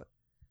about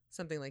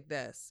something like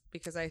this,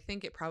 because I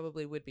think it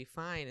probably would be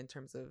fine in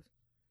terms of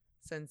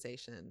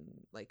sensation,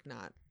 like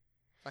not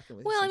fucking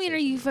with. Well, I mean, are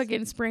you sensations.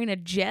 fucking spraying a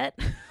jet?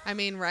 I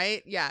mean,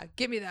 right? Yeah.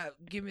 Give me that.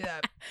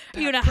 Are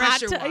you in a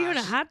pressure Are you in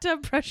a wash. hot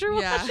tub pressure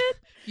Yeah. wash it?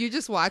 You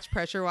just watch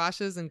pressure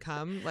washes and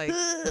come like.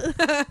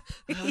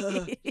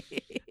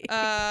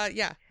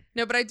 Yeah.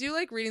 No, but I do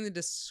like reading the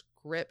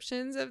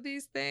descriptions of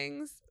these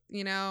things.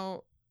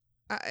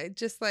 I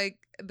just like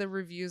the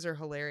reviews are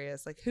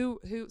hilarious. Like who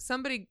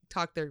somebody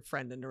talked their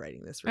friend into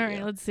writing this All review.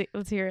 right, let's see.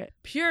 Let's hear it.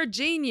 Pure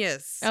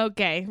genius.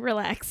 Okay,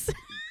 relax.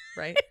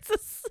 Right?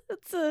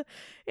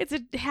 It's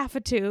a half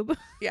a tube.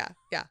 Yeah.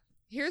 Yeah.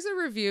 Here's a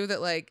review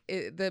that like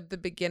the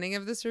beginning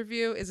of this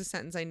review is a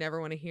sentence I never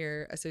want to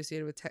hear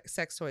associated with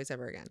sex toys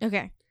ever again.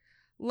 Okay.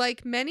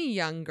 Like many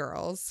young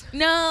girls.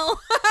 No.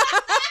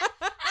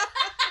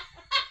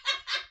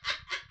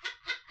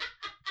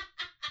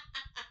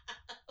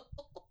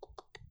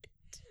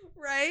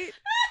 Right?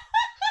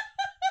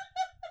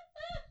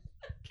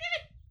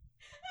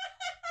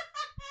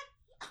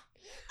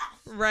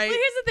 Right. Well,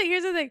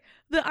 here's the thing.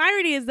 The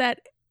irony is that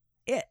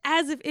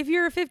as if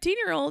you're a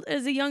 15-year-old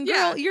as a young girl,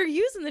 Yeah. you're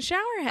using the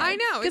shower head. I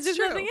know, because it's there's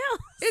true. nothing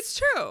else. It's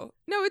true.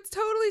 No, it's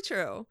totally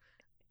true.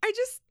 I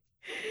just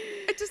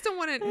I just don't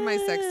want it in my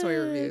sex toy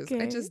reviews. I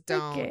Okay, just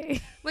don't.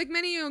 okay. Like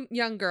many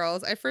young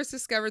girls, I first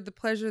discovered the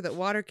pleasure that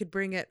water could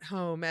bring at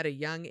home at a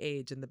young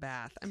age in the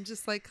bath. I'm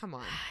just like, come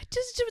on.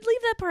 Just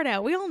leave that part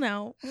out. We all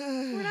know.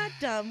 We're not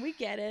dumb. We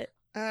get it.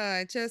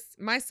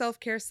 My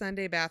self-care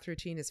Sunday bath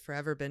routine has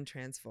forever been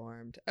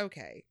transformed.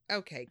 Okay,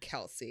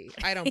 Kelsey.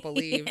 I don't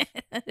believe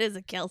That is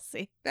a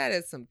Kelsey. that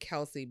is some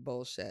Kelsey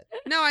bullshit.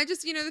 No, I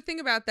just, the thing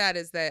about that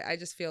is that I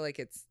just feel like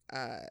it's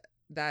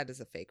that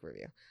is a fake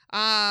review.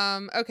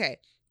 Okay.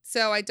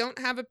 So I don't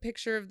have a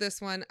picture of this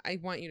one. I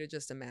want you to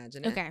just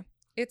imagine it. Okay.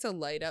 It's a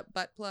light up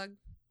butt plug.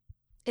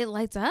 It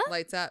lights up?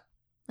 Lights up.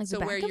 Like So the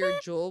back where of your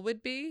it? jewel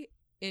would be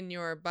in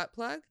your butt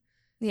plug,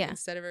 Yeah.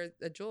 instead of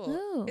a jewel,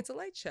 Ooh. it's a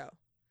light show.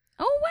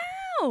 Oh,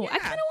 wow. I Yeah.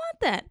 kind of want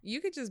that. You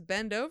could just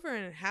bend over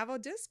and have a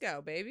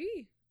disco,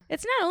 baby.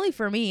 It's not only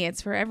for me,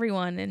 it's for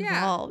everyone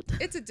involved.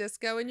 It's a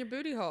disco in your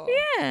booty hole.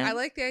 Yeah. I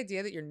like the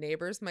idea that your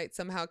neighbors might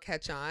somehow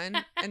catch on.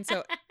 And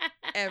so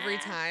every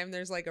time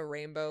there's like a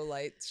rainbow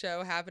light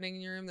show happening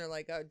in your room, they're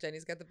like, "Oh,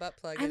 Jenny's got the butt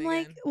plug in I'm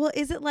like, again." well,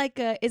 is it like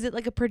a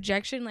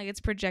projection? Like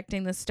it's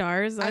projecting the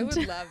stars I onto,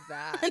 would love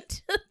that. onto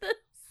the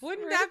Wouldn't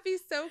screen? that be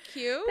so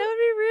cute? That would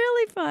be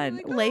really fun.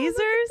 Like, oh,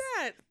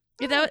 Lasers. look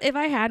at that. If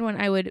I had one,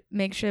 I would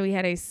make sure we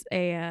had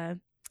a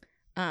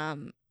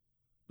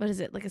what is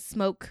it, like a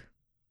smoke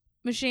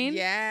machine?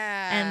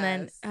 Yeah. And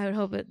then I would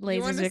hope that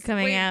You want lasers a are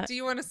coming out. Do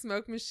you want a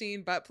smoke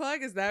machine butt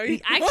plug? Is that what you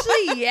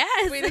Actually,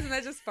 yes. Wait, isn't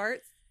that just farts?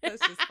 That's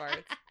just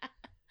farts.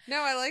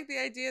 No, I like the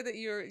idea that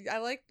I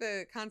like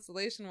the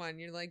constellation one.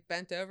 You're like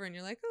bent over and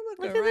you're like, oh, look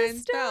Look at the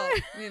Orion's star.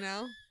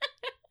 belt,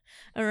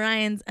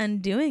 Orion's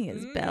undoing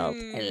his belt.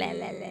 Mm. La,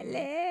 la, la,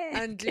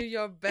 la. Undo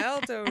your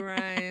belt,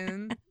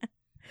 Orion.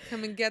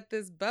 Come and get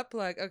this butt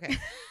plug. Okay.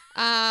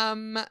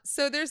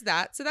 So there's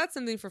that. So that's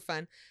something for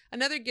fun.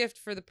 Another gift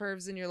for the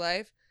pervs in your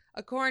life,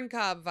 a corn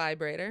cob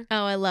vibrator.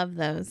 Oh, I love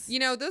those.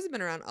 Those have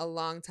been around a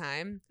long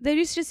time. They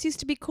just used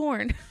to be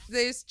corn.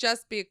 It was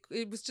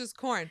just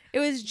corn. It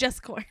was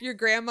just corn. Your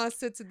grandma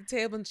sits at the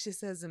table and she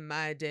says, in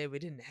my day, we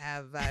didn't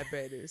have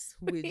vibrators.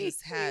 We We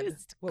just had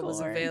used what was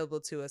corn."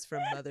 available to us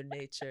from Mother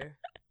Nature.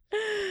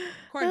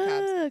 Corn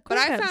cobs. Corn But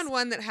I cobs. found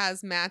one that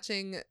has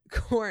matching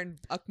corn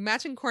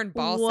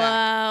ball sack.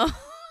 Wow.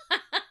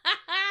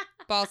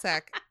 Ball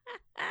sack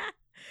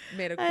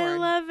made of corn. I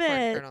love corn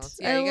it. kernels.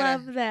 Yeah, I you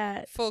gotta love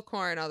that. full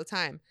corn all the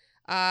time.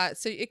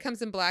 So it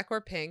comes in black or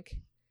pink.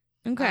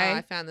 Okay.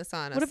 I found this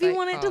on a What if you site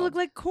want it to look called-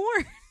 like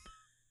corn?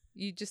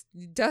 It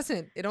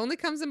doesn't. It only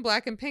comes in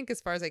black and pink as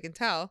far as I can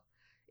tell.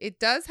 It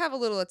does have a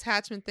little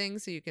attachment thing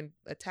so you can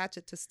attach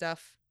it to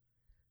stuff.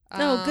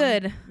 Oh,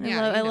 good.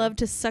 yeah, I love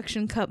to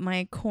suction cup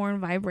my corn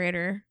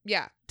vibrator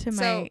Yeah. to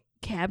So- my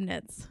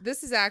cabinets.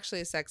 This is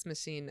actually a sex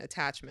machine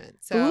attachment.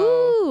 So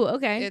Ooh,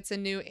 okay.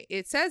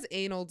 it says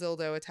anal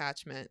dildo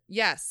attachment.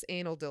 Yes,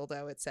 anal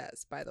dildo it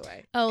says, by the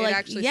way. Oh, it like,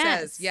 actually yes.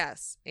 says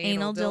yes,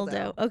 Anal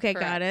dildo. Okay,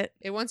 got Correct. it.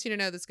 It wants you to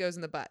know this goes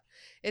in the butt.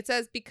 It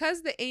says,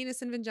 because the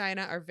anus and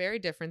vagina are very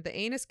different, the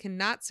anus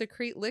cannot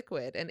secrete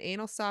liquid and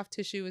anal soft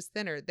tissue is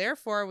thinner.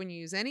 Therefore, when you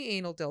use any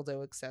anal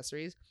dildo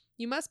accessories,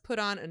 you must put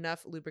on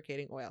enough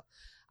lubricating oil.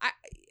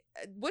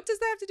 What does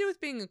that have to do with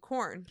being a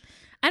corn?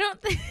 I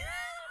don't think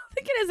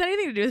it has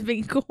anything to do with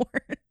being corn.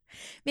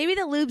 Maybe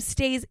the lube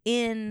stays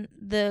in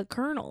the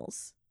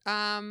kernels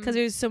because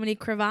there's so many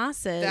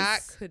crevasses. That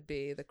could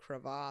be the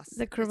crevasse.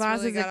 The It's really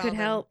crevasses got that could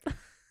help.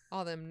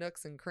 all them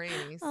nooks and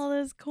crannies. All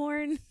this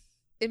corn.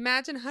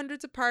 Imagine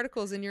hundreds of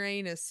particles in your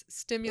anus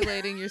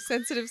stimulating your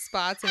sensitive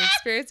spots and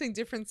experiencing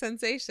different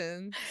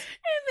sensations.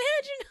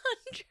 Imagine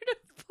 100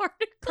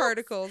 of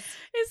particles.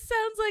 It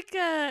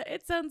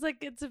sounds like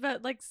it's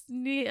about like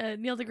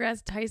Neil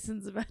deGrasse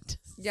Tyson's about to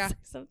Yeah. say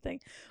something.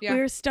 Yeah.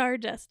 We're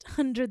stardust,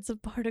 hundreds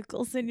of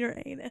particles in your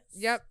anus.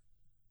 Yep.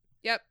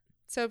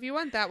 So if you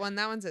want that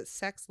one's at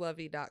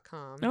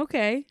sexlovey.com.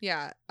 Okay.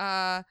 Yeah.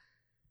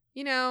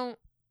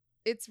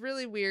 It's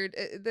really weird.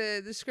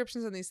 The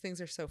descriptions on these things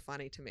are so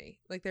funny to me.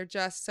 Like they're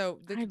just so.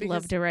 I'd because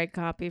love to write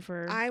copy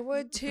for. I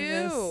would for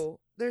this. too.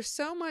 There's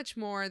so much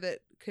more that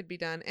could be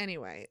done.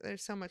 Anyway,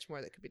 there's so much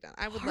more that could be done.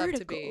 I would love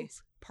to be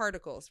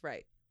particles,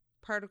 right?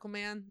 Particle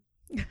man.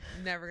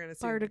 Never gonna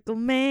see Particle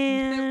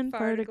man,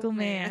 particle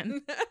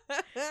man.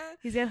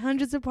 He's got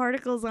hundreds of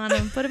particles on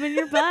him. Put them in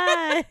your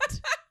butt.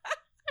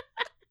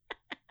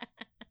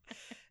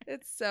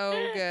 It's so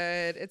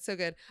good. It's so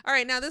good. All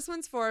right, now this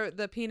one's for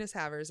the penis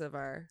havers of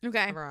our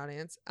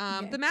audience.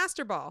 Okay. The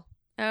master ball.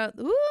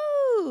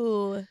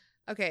 Ooh.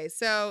 Okay,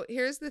 so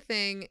here's the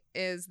thing: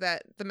 is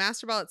that the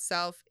master ball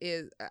itself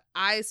is.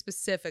 I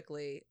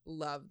specifically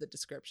love the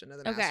description of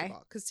the master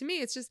ball because to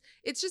me it's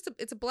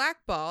a black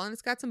ball and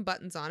it's got some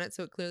buttons on it,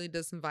 so it clearly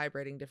does some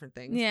vibrating different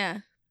things. Yeah.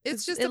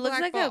 It's just it a looks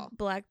black like ball. a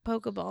black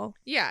Pokeball.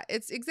 Yeah,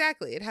 it's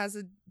exactly. It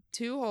has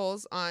two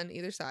holes on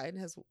either side. It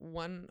has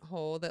one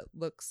hole that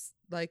looks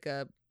like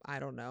a I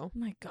don't know, Oh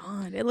my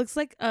god. It looks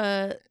like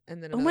a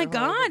and then Oh my another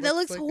hole god, that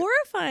looks like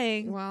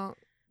horrifying. well.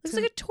 Looks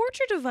to- like a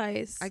torture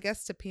device. I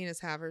guess to penis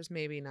havers,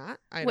 maybe not.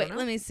 I Wait, don't know.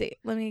 let me see.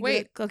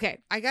 Wait. Okay.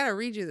 I gotta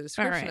read you the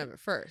description right. of it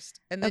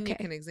first, and then you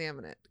Okay. can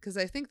examine it because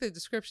I think the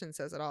description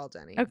says it all,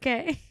 Jenny.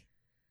 Okay.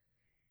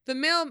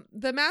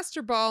 The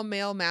master ball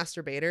male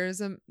masturbator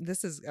is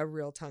this is a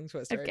real tongue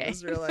twister. Okay. I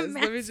just realized.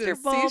 Let me Master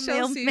just ball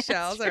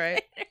seashells. male All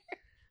right.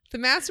 The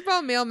master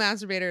ball male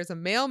masturbator is a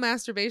male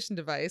masturbation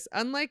device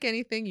unlike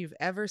anything you've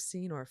ever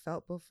seen or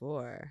felt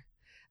before.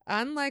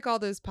 Unlike all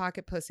those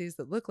pocket pussies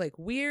that look like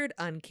weird,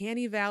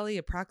 uncanny valley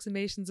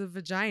approximations of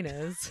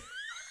vaginas.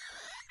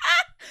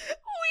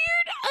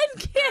 Weird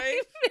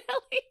uncanny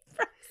valley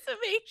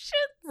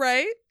approximations.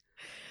 Right?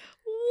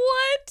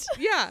 What?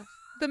 Yeah.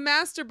 The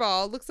master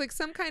ball looks like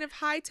some kind of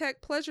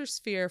high-tech pleasure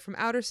sphere from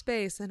outer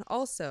space and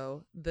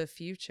also the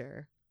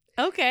future.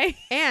 Okay.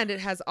 And it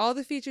has all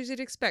the features you'd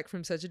expect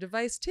from such a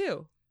device,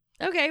 too.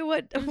 Okay.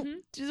 What? Mhm.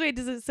 Just wait.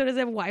 Does it have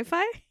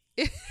Wi-Fi?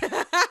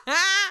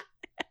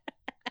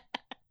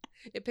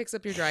 It picks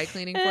up your dry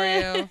cleaning for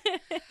you.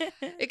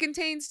 It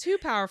contains 2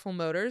 powerful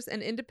motors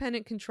and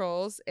independent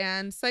controls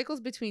and cycles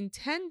between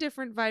 10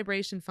 different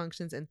vibration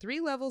functions and 3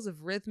 levels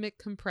of rhythmic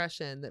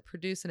compression that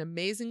produce an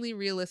amazingly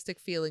realistic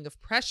feeling of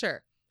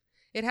pressure.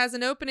 It has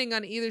an opening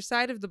on either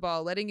side of the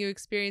ball, letting you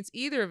experience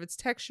either of its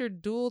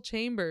textured dual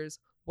chambers,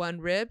 one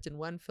ribbed and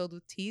one filled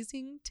with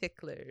teasing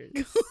ticklers.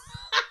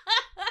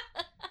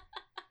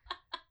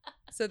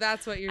 So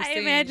that's what you're I seeing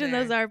imagine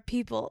there. those are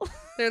people.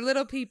 They're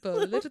little people,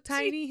 Little little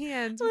tiny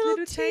hands, with little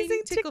little tiny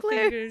teasing tickle ticklers.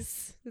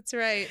 fingers. That's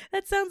right.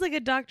 That sounds like a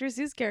Dr.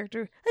 Seuss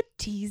character. A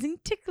teasing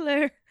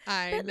tickler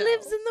I that know.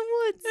 lives in the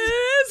woods.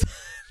 Yes.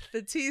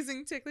 The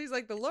teasing ticklers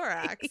like the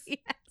Lorax. Yes.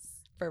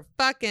 For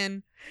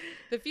fucking.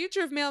 The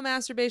future of male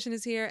masturbation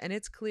is here, and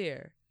it's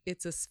clear.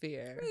 It's a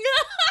sphere.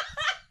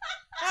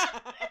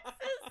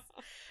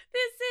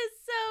 This is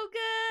so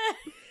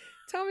good.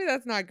 Tell me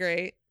that's not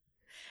great.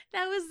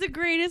 That was the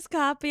greatest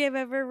copy I've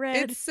ever read.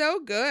 It's so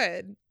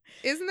good.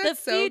 Isn't the that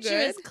so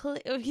future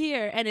good? is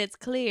here, and it's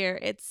clear.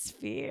 It's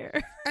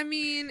sphere. I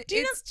mean, Do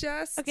you it's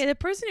just. Okay, the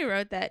person who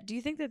wrote that, do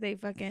you think that they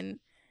fucking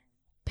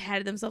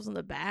patted themselves on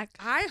the back?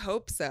 I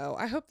hope so.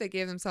 I hope they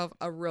gave themselves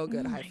a real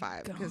good Oh high my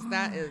five because God.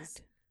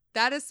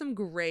 that is some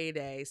grade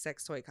A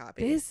sex toy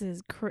copy. This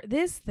is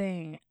this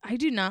thing. I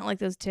do not like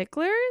those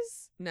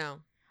ticklers. No.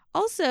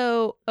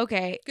 Also,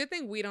 okay, Good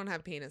thing we don't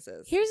have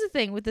penises. here's the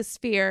thing with the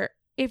sphere.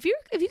 If you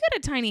got a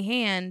tiny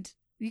hand,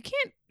 you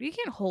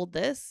can't hold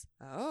this.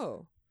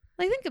 Oh.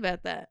 Like, think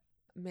about that.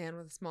 Man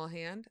with a small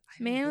hand. I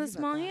didn't Man think with a about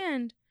small that.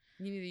 hand.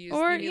 You need to use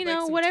Or, need, you like,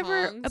 know, some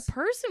whatever, tongs. a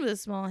person with a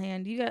small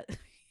hand. You got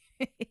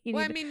you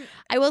Well, I need to- mean,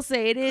 I will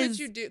say it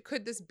is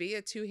could this be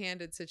a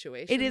two-handed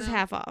situation? it is though?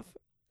 half off.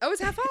 Oh,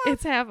 it's half off.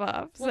 It's half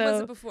off. What so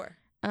was it before?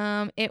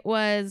 it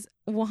was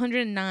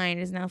 $109,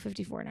 is now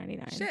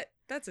 $54.99. Shit,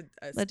 that's a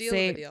Let's steal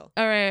see. of a deal.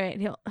 All right.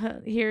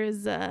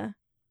 Here's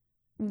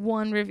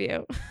one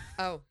review.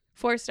 Oh.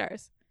 4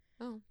 stars.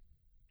 Oh.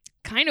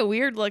 Kind of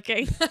weird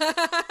looking,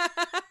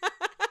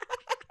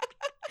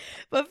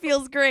 but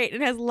feels great.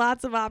 It has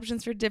lots of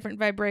options for different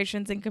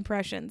vibrations and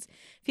compressions.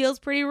 Feels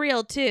pretty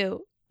real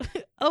too.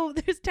 Oh,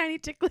 there's tiny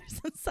ticklers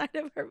inside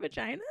of her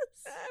vaginas.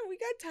 We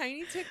got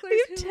tiny ticklers.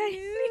 We Who have tiny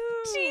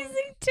knew?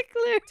 teasing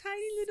ticklers.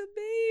 Tiny little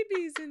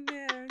babies in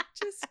there.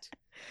 Just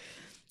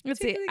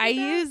Let's see. tickling I it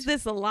out. use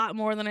this a lot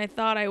more than I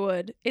thought I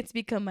would. It's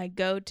become my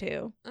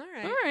go-to. all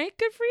right. All right,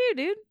 good for you,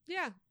 dude.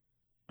 Yeah.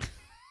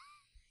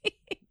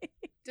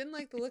 Didn't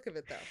like the look of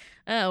it though.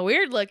 Oh,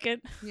 weird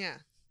looking. Yeah.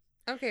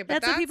 Okay, but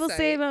That's what people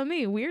say site- about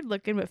me. Weird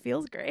looking, but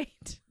feels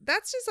great.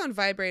 That's just on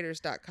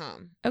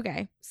vibrators.com.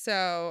 Okay.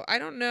 So I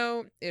don't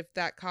know if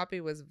that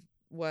copy was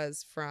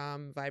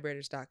from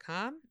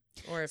vibrators.com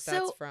or if that's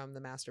So, from the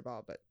Master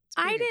Ball, but it's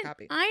a pretty good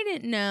copy. I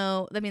didn't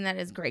know. I mean, that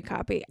is great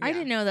copy. I Yeah.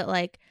 didn't know that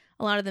like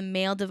a lot of the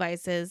male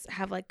devices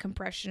have like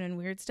compression and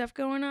weird stuff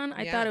going on.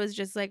 I Yeah. thought it was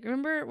just like,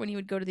 remember when you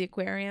would go to the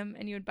aquarium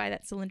and you would buy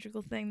that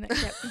cylindrical thing that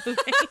kept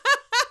moving?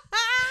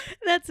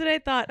 That's what I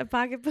thought. A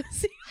pocket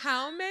pussy.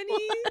 How many?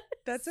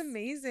 That's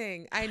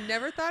amazing. I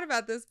never thought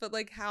about this, but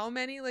like how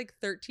many like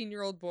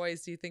 13-year-old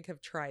boys do you think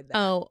have tried that?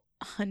 Oh,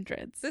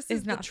 hundreds. This if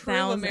is the not true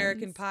thousands.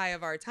 American Pie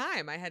of our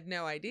time. I had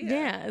no idea.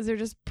 Yeah, as they're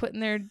just putting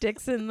their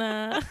dicks in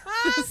the,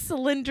 the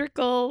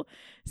cylindrical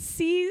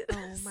sea.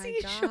 Oh my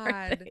seashore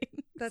God.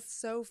 things. That's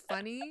so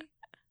funny.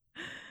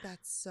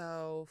 That's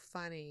so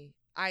funny.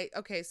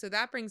 Okay, so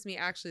that brings me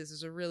this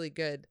is a really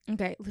good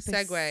Okay, Lupe,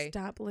 Segue.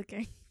 Stop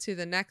looking. to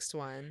the next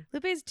one.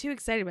 Lupe's too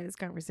excited by this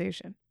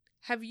conversation.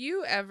 Have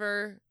you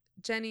ever,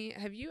 Jenny,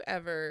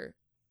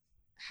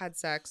 had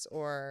sex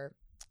or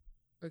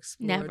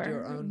explored Never.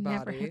 your own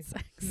Never body? had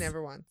sex.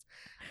 Never once.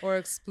 Or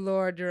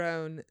explored your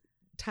own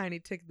tiny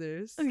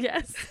ticklers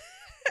Yes.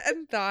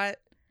 and thought,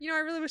 I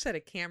really wish I had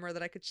a camera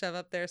that I could shove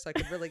up there so I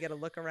could really get a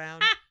look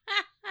around.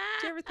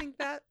 Do you ever think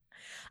that?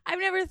 I've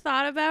never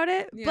thought about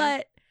it, Yeah.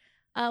 but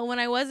when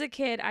I was a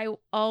kid, I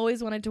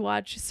always wanted to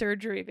watch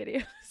surgery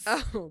videos.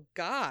 Oh,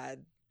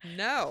 God.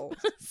 No.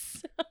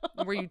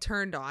 So- Were you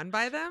turned on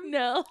by them?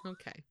 No.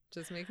 Okay.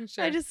 Just making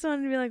sure. I just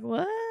wanted to be like,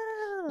 whoa.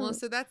 Well,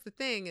 so that's the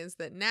thing is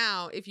that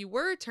now if you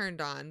were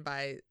turned on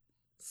by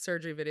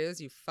surgery videos,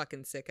 you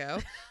fucking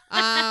sicko.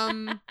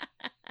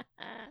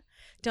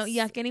 Don't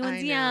yuck anyone's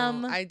I know.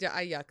 yum. I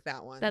yuck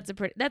that one. That's a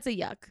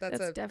yuck. That's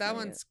definitely that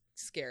one's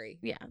scary.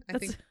 yeah. I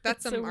think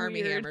that's some so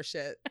Army weird. Hammer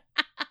shit.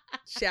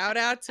 Shout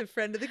out to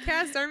friend of the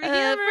cast, Army Friend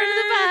of Hammer.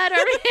 the pod,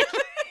 Army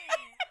Hammer.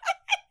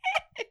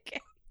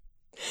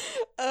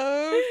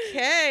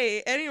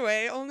 Okay.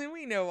 Anyway, only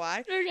we know why.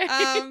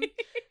 Okay.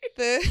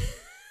 The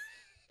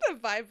the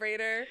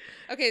vibrator.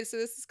 Okay, so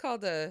this is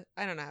called I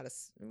don't know how to.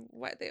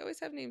 What they always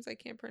have names I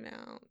can't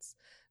pronounce.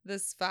 The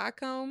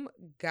Svacom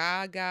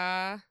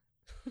Gaga.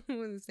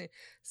 What is the name?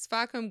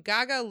 Svacom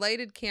Gaga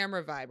lighted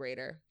camera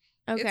vibrator.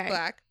 Okay. It's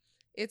black.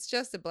 It's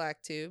just a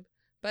black tube,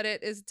 but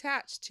it is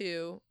attached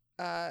to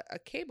a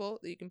cable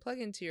that you can plug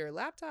into your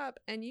laptop,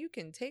 and you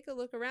can take a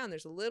look around.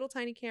 There's a little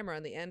tiny camera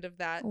on the end of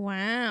that.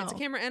 Wow. It's a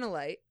camera and a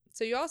light,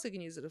 so you also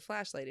can use it as a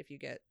flashlight if you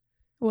get,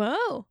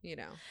 Whoa. you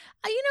know.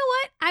 You know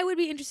what? I would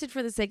be interested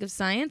for the sake of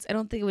science. I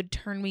don't think it would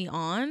turn me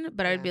on,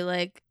 but I would Yeah. be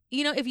like,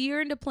 if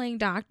you're into playing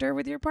doctor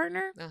with your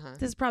partner, Uh-huh.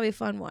 this is probably a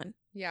fun one.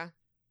 Yeah.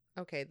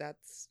 Okay,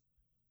 that's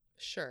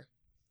sure.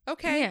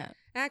 Okay. Yeah.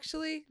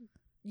 Actually,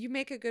 you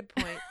make a good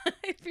point.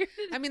 If you're-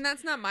 I mean,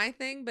 that's not my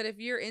thing, but if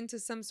you're into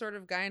some sort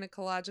of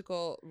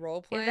gynecological role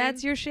if playing,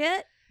 that's your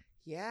shit,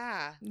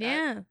 yeah.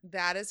 yeah.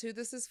 That is who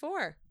this is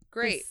for.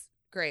 Great. This-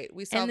 Great.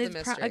 We And solved the it's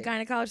mystery. a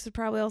gynecologist would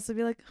probably also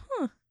be like,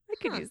 I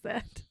could Huh. use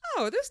that.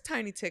 Oh, there's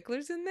tiny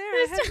ticklers in there.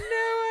 There's I had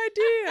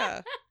no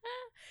idea.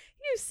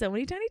 You have so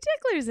many tiny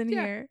ticklers in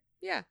Yeah. here.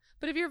 Yeah.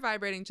 But if you're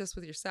vibrating just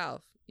with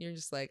yourself, you're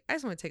just like, I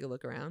just want to take a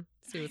look around,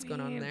 see what's going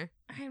on in mean, there.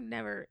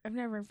 I've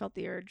never felt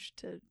the urge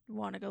to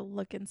want to go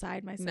look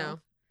inside myself.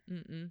 No.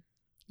 Mm-mm.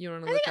 You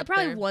don't want I to look think I up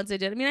probably there? once I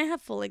did. I mean, I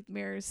have full length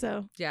mirrors,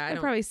 so Yeah, I I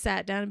don't. probably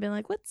sat down and been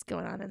like, "What's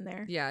going on in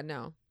there?" Yeah,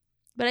 no.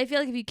 But I feel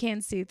like if you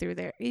can see through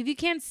there, if you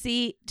can't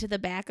see to the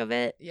back of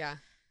it, Yeah.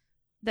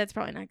 that's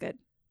probably not good.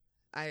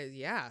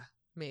 Yeah,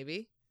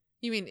 maybe.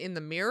 You mean in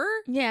the mirror?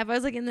 Yeah, if I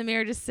was like in the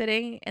mirror just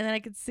sitting and then I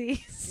could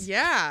see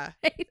Yeah.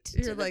 straight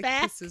to You're the like,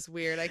 back. this is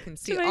weird. I can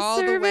see my all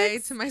the way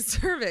cervix. to my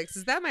cervix.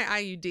 Is that my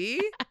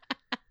IUD?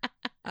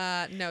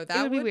 No,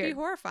 that would be would be weird.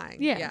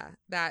 horrifying. Yeah.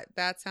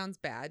 That sounds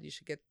bad. You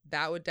should get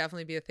that. Would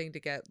definitely be a thing to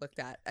get looked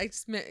at. I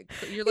just meant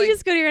you're You like,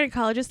 just go to your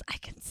gynecologist. I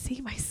can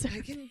see my I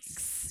cervix. can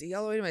see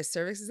all the way to my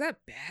cervix. Is that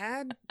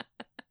bad?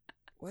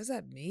 What does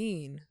that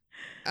mean?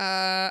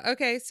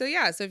 Okay, so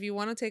yeah, so if you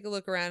want to take a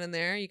look around in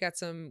there, you got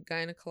some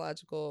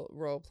gynecological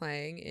role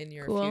playing in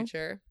your Cool.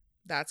 future.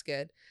 That's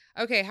good.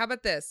 Okay, how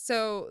about this?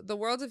 So the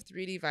world of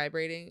 3D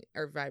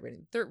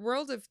the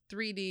world of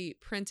 3D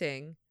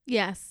printing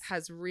Yes.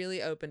 has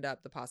really opened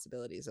up the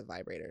possibilities of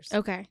vibrators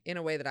Okay. in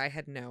a way that I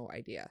had no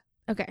idea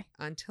Okay.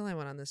 until I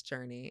went on this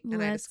journey and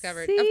I Let's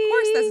discovered, of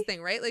course, that's the see.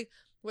 thing, right? Like,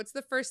 what's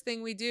the first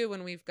thing we do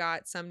when we've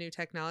got some new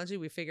technology?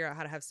 We figure out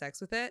how to have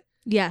sex with it,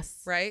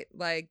 Yes. right?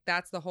 Like,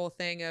 that's the whole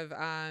thing of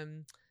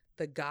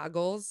the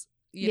goggles,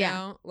 you Yeah.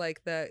 know,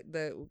 like the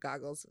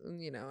goggles,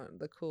 you know,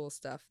 the cool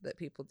stuff that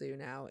people do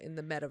now in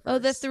the metaverse. Oh,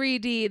 the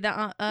 3D, the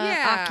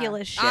Yeah,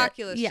 Oculus shit.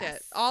 Oculus yes.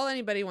 shit. All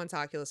anybody wants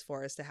Oculus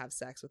for is to have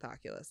sex with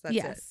Oculus. That's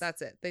it. Yes.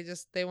 That's it.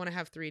 They want to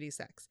have 3D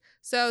sex.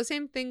 So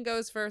same thing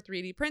goes for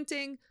 3D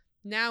printing.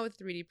 Now with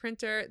 3D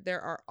printer,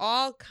 there are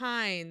all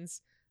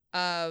kinds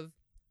of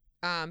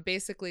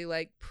basically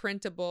like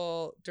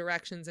printable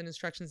directions and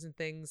instructions and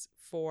things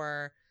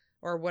for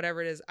or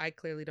whatever it is. I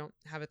clearly don't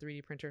have a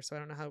 3D printer, so I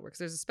don't know how it works.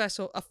 There's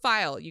a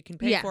file you can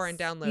pay for and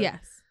download.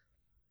 Yes.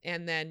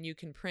 And then you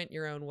can print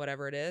your own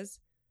whatever it is.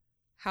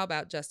 How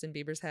about Justin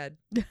Bieber's head?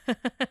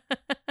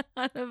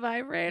 On a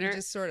vibrator. You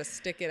just sort of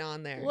stick it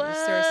on there. Whoa, You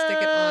just sort of stick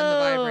it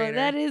on the vibrator.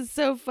 That is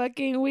so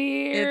fucking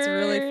weird. It's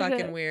really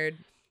fucking weird.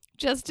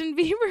 Justin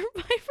Bieber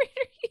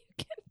vibrator you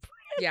can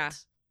print. Yeah.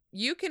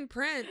 You can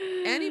print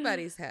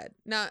anybody's head.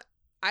 Now,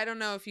 I don't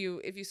know if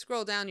you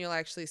scroll down, you'll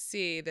actually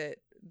see that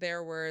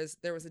there was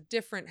a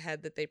different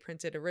head that they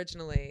printed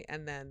originally,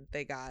 and then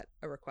they got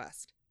a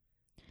request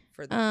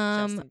for the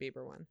Justin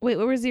Bieber one. Wait,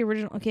 what was the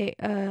original? Okay,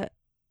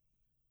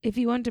 if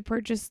you want to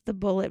purchase the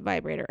bullet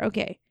vibrator.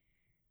 Okay.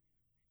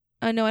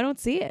 No, I don't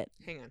see it.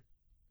 Hang on.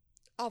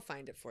 I'll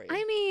find it for you.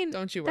 I mean,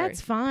 Don't you worry.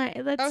 that's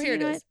fine. That's, Oh, here it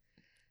you know is.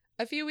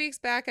 A few weeks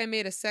back, I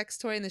made a sex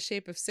toy in the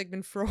shape of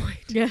Sigmund Freud.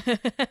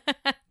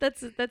 what?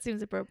 That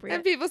seems appropriate.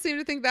 And people seem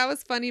to think that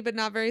was funny, but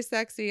not very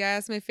sexy. I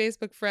asked my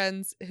Facebook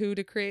friends who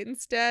to create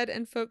instead,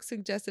 and folks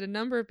suggested a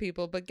number of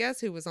people, but guess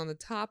who was on the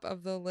top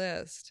of the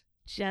list?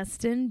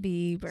 Justin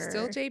Bieber.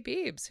 Still J.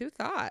 Biebs. Who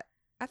thought?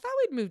 I thought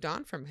we'd moved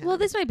on from him. Well,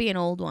 this might be an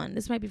old one.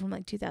 This might be from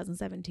like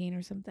 2017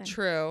 or something.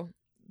 True.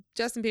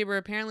 Justin Bieber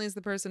apparently is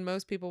the person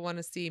most people want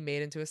to see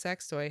made into a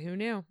sex toy. Who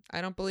knew? I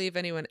don't believe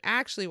anyone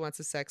actually wants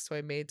a sex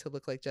toy made to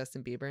look like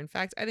Justin Bieber. In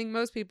fact, I think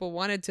most people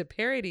wanted to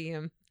parody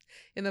him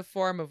in the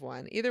form of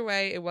one. Either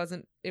way, it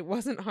wasn't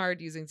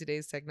hard using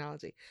today's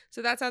technology.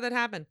 So that's how that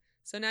happened.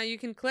 So now you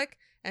can click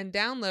and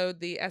download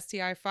the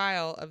STI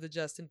file of the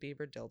Justin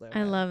Bieber dildo.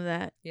 I love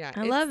that. Yeah.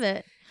 I love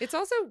it. It's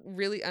also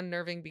really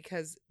unnerving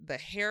because the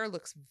hair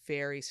looks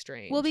very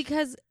strange. Well,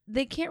 because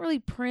they can't really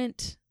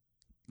print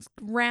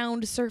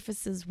round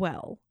surfaces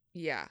well,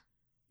 yeah.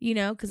 you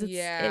know, because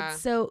Yeah.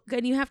 it's so good.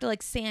 And you have to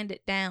like sand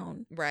it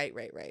down Right.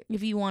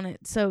 if you want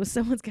it. So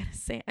someone's got to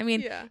sand. I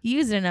mean, Yeah.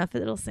 use it enough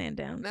that it'll sand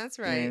down. That's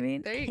You know what right. I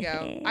mean? There you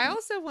go. I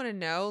also want to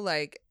know,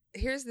 like,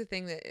 here's the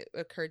thing that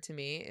occurred to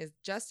me is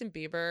Justin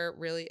Bieber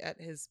really at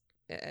his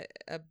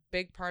a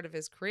big part of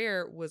his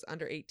career was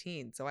under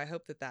 18. So I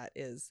hope that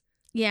is.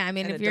 Yeah, I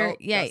mean, An if you're,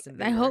 adult yeah,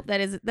 Justin I hope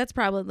Bieber. that's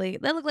probably,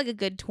 that looked like a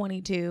good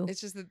 22. It's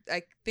just that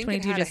I think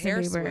 22 it had a Justin hair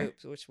Bieber.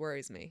 swoop, which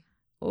worries me,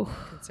 Oh.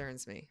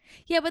 concerns me.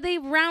 Yeah, but they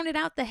rounded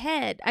out the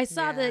head. I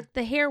saw Yeah. that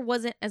the hair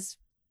wasn't as,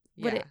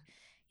 but Yeah,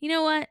 you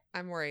know what?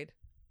 I'm worried.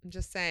 I'm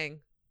just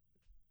saying.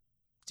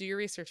 Do your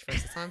research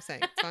first. That's all I'm saying.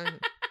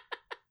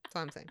 That's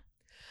all I'm saying.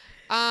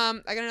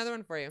 I got another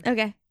one for you.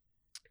 Okay.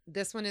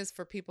 This one is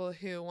for people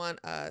who want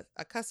a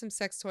custom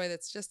sex toy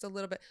that's just a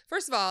little bit.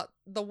 First of all,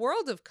 the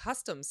world of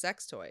custom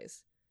sex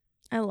toys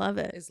I love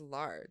it. is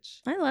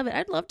large, I love it.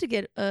 I'd love to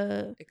get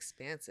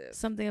expansive.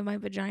 something of my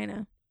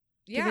vagina.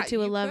 Yeah, it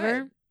to a you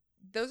lover.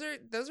 could.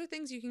 Those are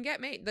things you can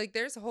get made. Like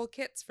there's whole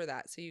kits for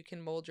that, so you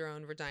can mold your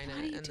own vagina.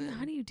 How do you and do? then,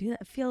 How do you do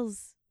that? It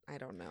feels. I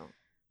don't know,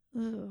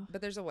 Ugh.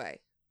 but there's a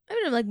way. I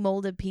would have like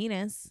molded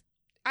penis.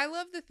 I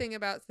love the thing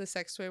about the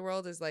sex toy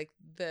world is like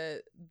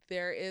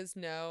there is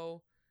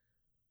no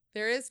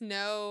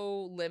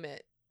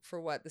limit for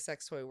what the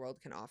sex toy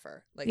world can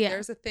offer. Like Yeah.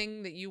 there's a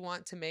thing that you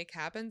want to make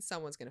happen,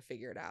 someone's going to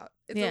figure it out.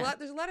 It's Yeah. a lot.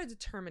 There's a lot of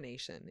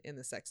determination in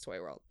the sex toy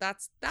world.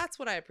 That's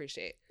what I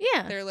appreciate.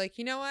 Yeah. They're like,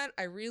 you know what?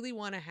 I really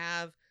want to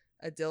have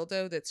a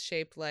dildo that's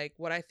shaped like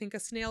what I think a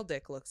snail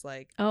dick looks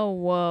like. Oh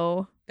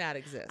whoa! That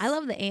exists. I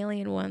love the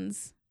alien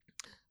ones.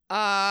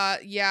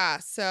 Yeah.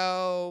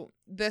 So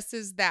this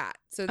is that.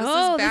 So this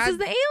Oh, is bad. this is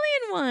the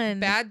alien one.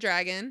 Bad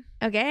Dragon.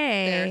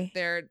 Okay.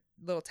 Their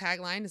little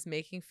tagline is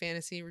making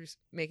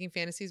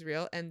fantasies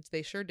real, and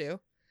they sure do.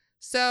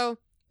 So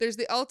there's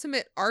the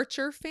ultimate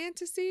archer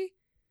fantasy,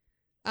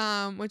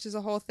 which is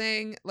a whole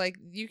thing. Like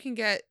you can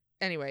get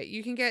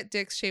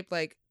dicks shaped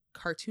like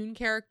cartoon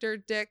character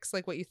dicks,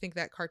 like what you think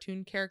that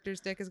cartoon character's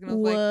dick is gonna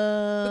look like.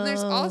 But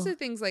there's also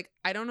things like,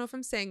 I don't know if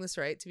I'm saying this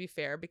right, to be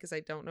fair, because I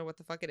don't know what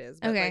the fuck it is.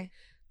 But Okay. like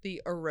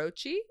the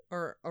Orochi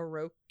or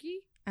Oroki.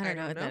 I don't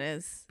know what that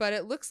is. But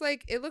it looks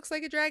like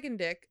a dragon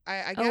dick.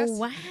 I guess. Oh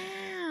wow!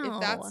 If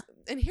that's,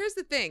 and here's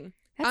the thing.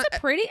 That's a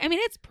pretty. I mean,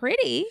 it's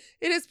pretty.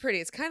 It is pretty.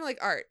 It's kind of like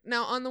art.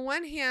 Now, on the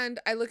one hand,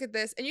 I look at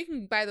this, and you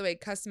can, by the way,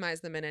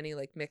 customize them in any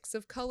like mix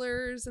of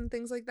colors and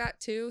things like that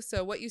too.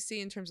 So what you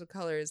see in terms of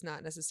color is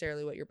not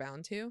necessarily what you're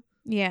bound to.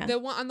 Yeah.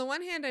 On the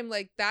one hand, I'm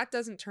like, that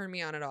doesn't turn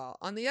me on at all.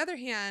 On the other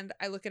hand,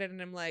 I look at it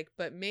and I'm like,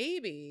 but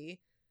maybe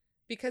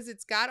because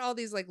it's got all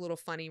these like little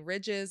funny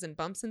ridges and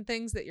bumps and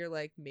things that you're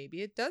like,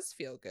 maybe it does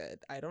feel good.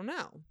 I don't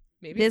know.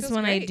 Maybe it This feels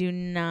one I great. do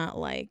not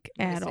like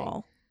Let me at see.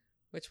 all.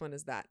 Which one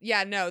is that?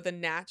 Yeah, no, the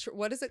natural.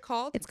 What is it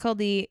called? It's called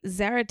the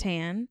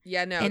Zaratan,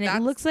 Yeah, no, and it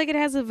that's, looks like it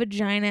has a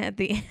vagina at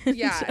the end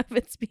Yeah. of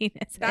its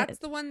penis. that's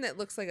the one that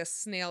looks like a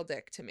snail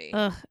dick to me.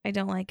 Ugh, I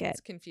don't like it.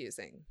 It's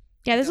confusing.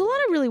 Yeah, there's a don't lot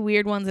like of really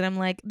weird ones, and I'm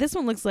like, this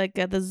one looks like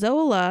the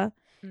Zola.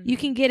 You Mhm.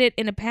 can get it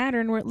in a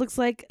pattern where it looks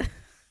like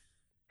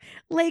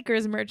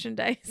Lakers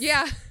merchandise.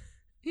 Yeah,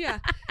 yeah.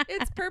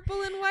 It's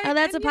purple and white. Oh,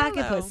 that's a and pocket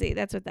yellow. pussy.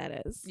 That's what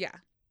that is. Yeah,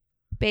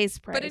 Base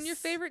price. but in your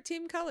favorite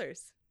team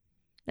colors.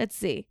 Let's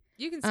see.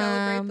 You can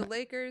celebrate the Um,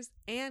 Lakers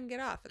and get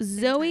off. At the same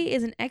Zoe time.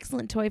 is an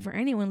excellent toy for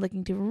anyone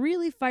looking to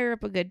really fire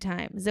up a good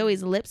time.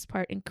 Zoe's lips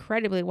part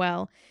incredibly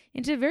well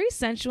into a very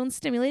sensual and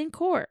stimulating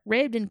core,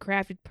 ribbed and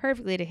crafted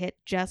perfectly to hit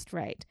just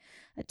right.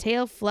 A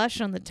tail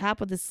flush on the top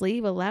of the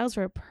sleeve allows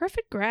for a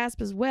perfect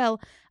grasp as well,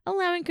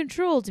 allowing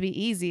control to be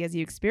easy as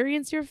you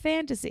experience your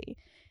fantasy.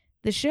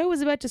 The show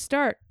is about to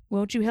start.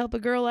 Won't you help a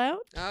girl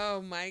out?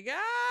 Oh my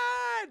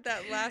God,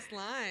 that last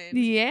line.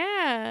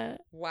 Yeah.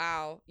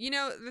 Wow. You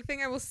know, the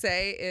thing I will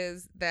say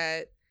is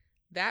that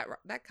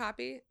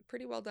copy,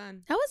 pretty well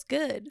done. That was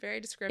good. Very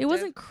descriptive. It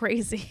wasn't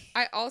crazy.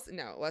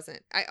 No, it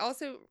wasn't. I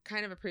also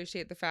kind of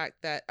appreciate the fact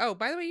that, oh,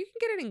 by the way, you can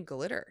get it in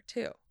glitter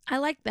too. I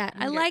like that.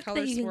 You I get like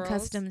color that you can swirls.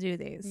 custom do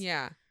these.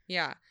 Yeah.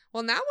 Yeah.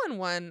 Well, that one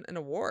won an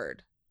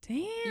award.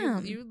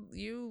 Damn.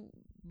 You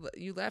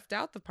left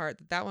out the part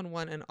that one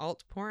won an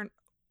alt porn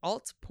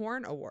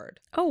award,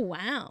 Oh,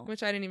 wow.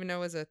 which I didn't even know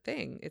was a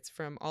thing. It's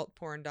from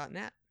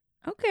altporn.net.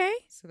 Okay.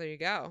 So there you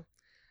go.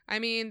 I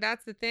mean,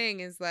 that's the thing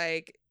is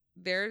like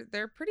they're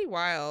pretty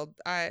wild.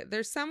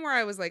 There's some where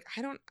I was like,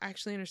 I don't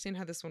actually understand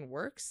how this one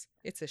works.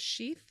 It's a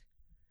sheath.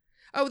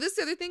 Oh, this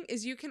other thing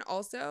is you can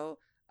also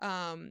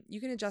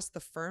you can adjust the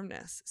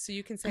firmness. So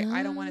you can say,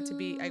 I want it to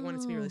be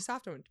really Oh.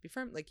 soft. I want it to be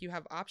firm. Like you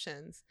have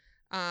options,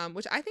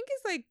 which I think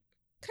is like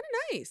kind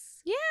of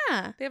nice.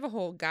 Yeah. They have a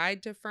whole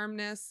guide to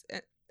firmness.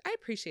 I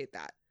appreciate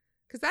that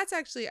because that's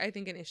actually, I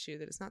think, an issue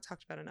that is not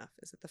talked about enough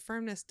is that the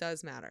firmness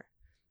does matter.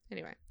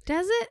 Anyway,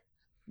 Does it?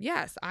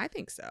 yes, I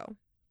think so.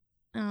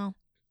 Oh.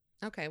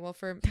 Okay, well,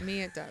 for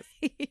me, it does.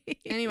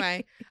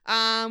 Anyway,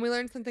 we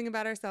learned something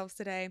about ourselves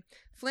today.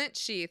 Flint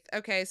sheath.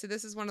 Okay, so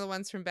this is one of the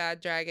ones from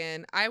Bad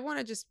Dragon. I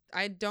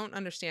don't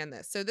understand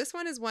this. So this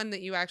one is one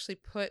that you actually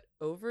put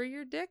over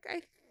your dick,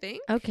 I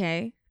think.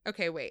 Okay.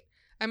 Okay, wait.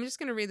 I'm just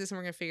going to read this and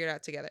we're going to figure it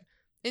out together.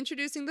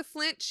 Introducing the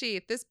Flint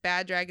Sheath. This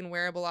Bad Dragon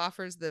wearable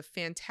offers the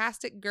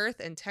fantastic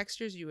girth and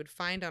textures you would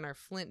find on our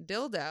Flint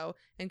dildo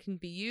and can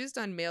be used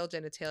on male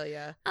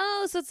genitalia.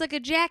 Oh, so it's like a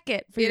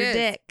jacket for It your is.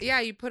 dick. Yeah,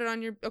 you put it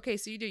on your... Okay,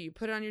 so you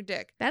put it on your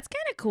dick. That's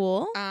kind of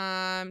cool.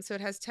 So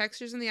it has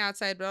textures on the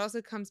outside, but it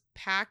also comes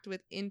packed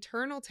with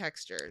internal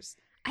textures.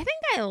 I think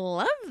I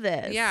love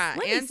this. Yeah,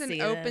 Let me and an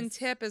see open this.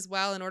 tip as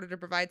well in order to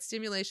provide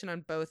stimulation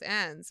on both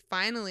ends.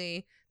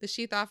 Finally, the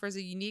sheath offers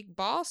a unique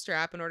ball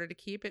strap in order to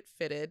keep it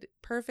fitted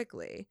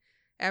perfectly.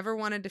 Ever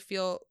wanted to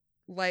feel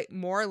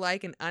more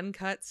like an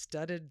uncut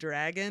studded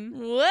dragon?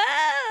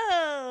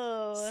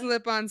 Whoa.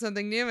 Slip on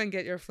something new and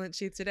get your Flint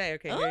Sheath today.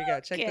 Okay, here you go.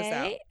 Check this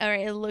out. Okay. All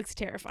right, it looks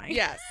terrifying.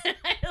 Yes.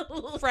 It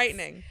looks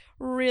Frightening.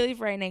 Really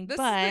frightening. This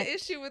but is the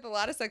issue with a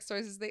lot of sex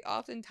toys is they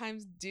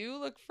oftentimes do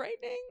look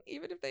frightening,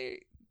 even if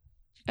they...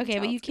 okay,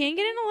 but you can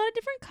get in a lot of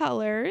different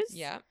colors.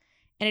 Yeah.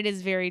 And it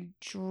is very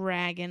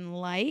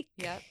dragon-like.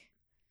 Yep.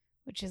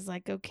 Which is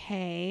like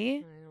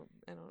okay.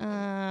 I don't know.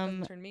 It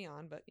doesn't turn me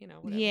on, but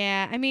whatever.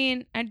 Yeah, I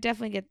mean, I'd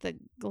definitely get the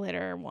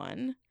glitter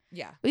one.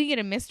 Yeah. We can get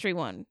a mystery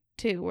one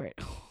too, where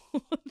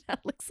that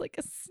looks like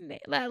a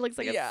snake. That looks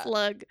like a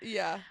slug.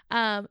 Yeah.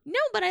 No,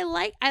 but I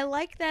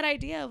like that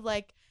idea of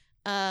like,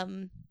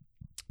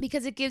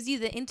 because it gives you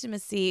the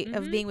intimacy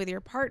of Mhm. being with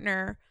your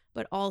partner,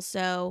 but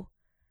also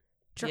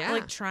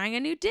like trying a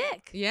new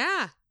dick,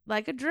 Yeah.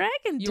 like a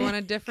dragon dick. You want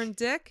a different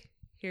dick?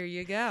 Here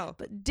you go.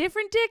 But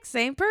different dick,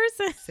 same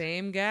person.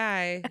 Same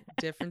guy,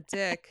 different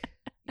dick.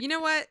 You know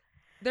what?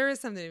 There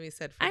is something to be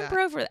said for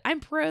that. I'm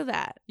pro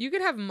that. You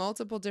could have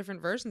multiple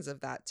different versions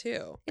of that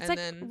too. It's and like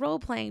then role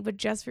playing, but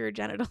just for your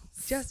genitals.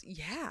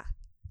 yeah.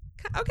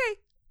 Okay.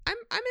 I'm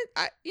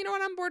in. You know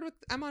what?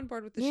 I'm on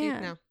board with the sheath Yeah.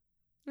 now.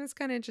 That's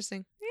kind of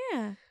interesting.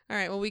 Yeah. All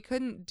right. Well, we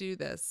couldn't do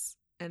this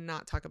and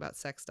not talk about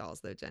sex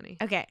dolls, though, Jenny.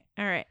 Okay.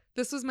 All right.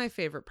 This was my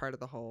favorite part of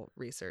the whole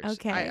research.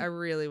 Okay. I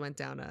really went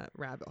down a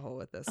rabbit hole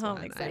with this Oh, one.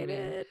 I'm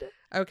excited.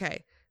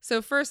 Okay.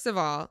 So first of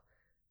all,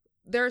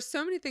 there are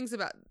so many things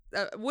about.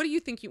 What do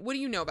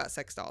you know about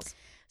sex dolls?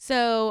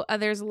 So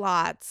there's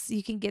lots.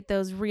 You can get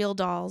those real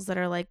dolls that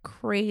are like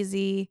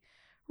crazy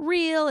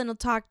real and will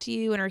talk to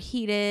you and are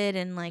heated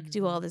and like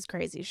do all this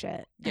crazy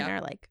shit. Yep. And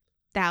are like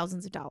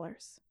thousands of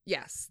dollars.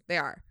 Yes, they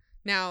are.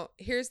 Now,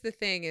 here's the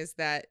thing: is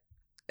that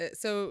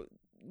so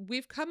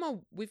we've come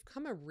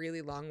a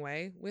really long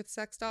way with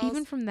sex dolls.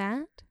 Even from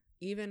that?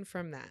 Even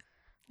from that.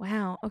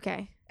 Wow.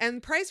 Okay.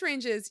 And price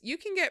ranges, you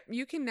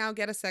can now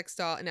get a sex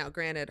doll. Now,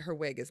 granted, her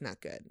wig is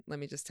not good. Let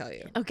me just tell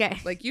you. Okay.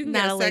 Like you can Not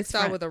get a a lace sex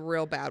doll front. with a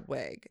real bad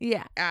wig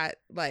Yeah. at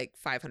like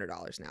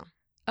 $500 now.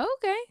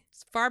 Okay.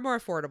 It's far more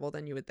affordable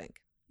than you would think,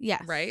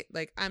 Yes. right?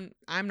 Like I'm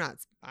not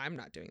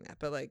doing that,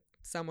 but like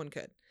someone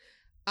could.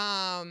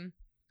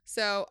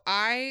 So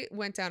I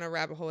went down a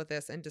rabbit hole with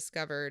this and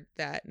discovered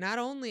that not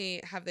only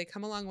have they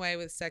come a long way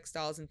with sex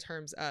dolls in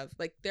terms of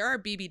like there are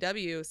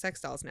BBW sex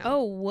dolls now.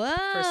 Oh, whoa.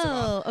 First of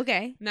all.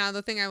 Okay. Now,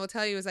 the thing I will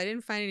tell you is I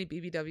didn't find any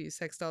BBW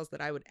sex dolls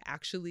that I would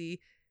actually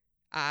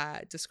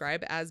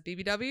describe as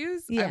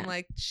BBWs. Yeah. I'm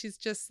like, she's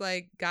just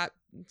like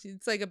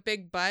it's like a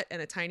big butt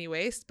and a tiny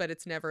waist, but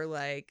it's never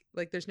like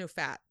there's no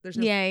fat. There's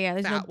no Yeah.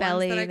 There's no fat ones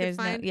belly. that I could There's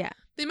no. find. Yeah.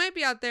 They might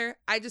be out there.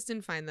 I just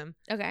didn't find them.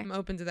 Okay. I'm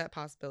open to that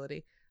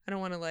possibility. I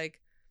don't want to like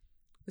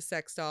the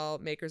sex doll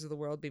makers of the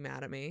world be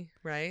mad at me,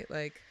 right?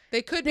 Like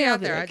they could be They'll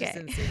out be there. I okay. just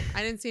didn't see them.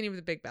 I didn't see any with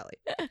a big belly.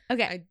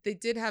 Okay. They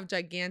did have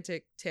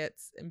gigantic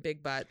tits and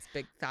big butts,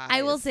 big thighs.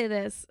 I will say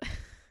this.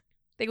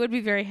 They would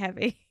be very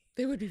heavy.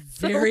 they would be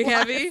So very a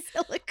lot of heavy.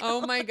 silicone.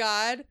 Oh my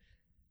God.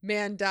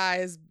 Man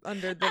dies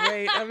under the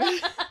weight of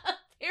it.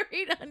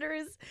 Buried under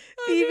his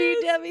Under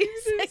his BBW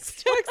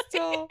sex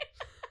doll.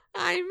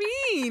 I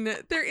mean,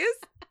 there is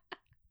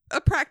a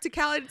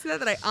practicality to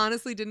that I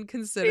honestly didn't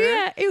consider.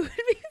 Yeah, it would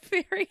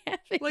be very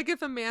heavy. Like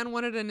if a man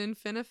wanted an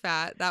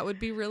Infinifat, that would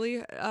be really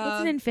What's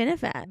an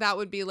Infinifat? that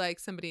would be like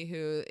somebody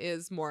who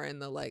is more in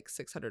the like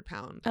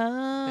 600-pound.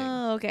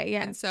 Oh, okay,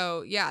 yeah. And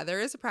so, yeah, there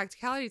is a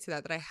practicality to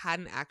that I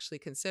hadn't actually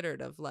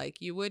considered of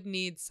like you would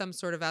need some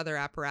sort of other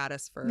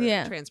apparatus for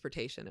Yeah.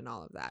 transportation and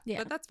all of that. Yeah.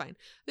 But that's fine.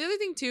 The other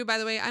thing too, by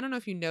the way, I don't know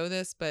if you know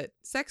this, but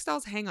sex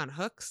dolls hang on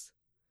hooks.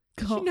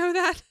 Did you know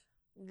that?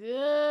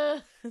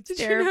 Ugh, it's Did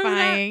you know that?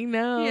 terrifying.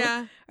 No.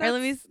 Yeah. All right,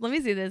 let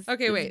me see this.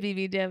 Okay, this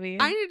wait. BBW.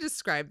 I need to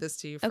describe this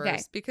to you first Okay.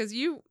 because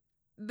even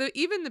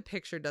the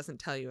picture doesn't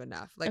tell you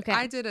enough. Like Okay.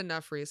 I did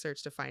enough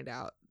research to find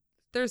out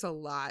there's a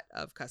lot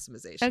of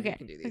customization Okay, you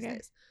can do these okay.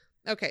 days.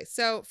 Okay,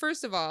 so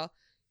first of all,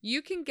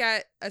 you can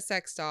get a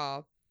sex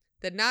doll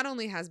that not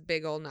only has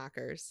big old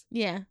knockers,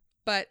 Yeah.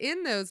 but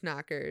in those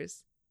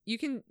knockers, you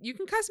can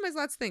customize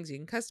lots of things. You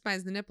can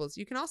customize the nipples.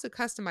 You can also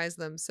customize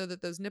them so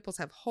that those nipples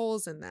have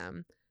holes in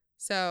them.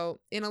 So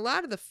in a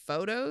lot of the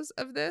photos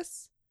of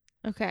this,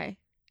 Okay.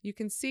 you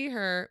can see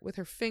her with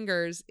her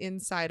fingers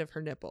inside of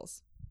her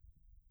nipples.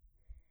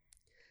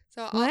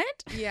 So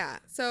What? yeah.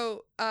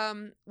 So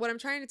what I'm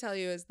trying to tell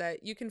you is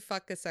that you can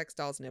fuck a sex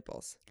doll's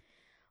nipples.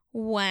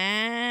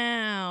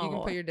 Wow. You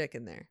can put your dick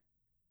in there.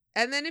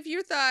 And then if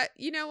you thought,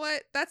 you know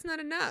what, that's not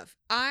enough.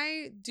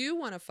 I do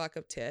want to fuck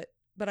a tit,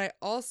 but I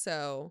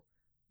also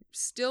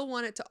still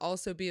want it to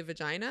also be a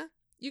vagina,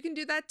 you can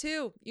do that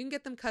too. You can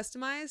get them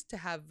customized to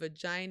have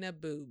vagina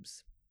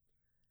boobs.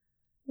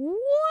 What?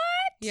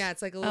 Yeah,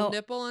 it's like a little Oh.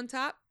 nipple on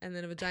top and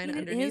then a vagina And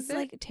underneath it is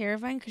like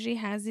terrifying because she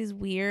has these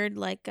weird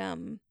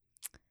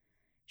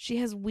she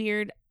has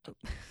weird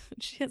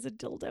she has a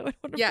dildo in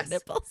one of Yes. her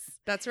nipples.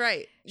 That's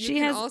right. You She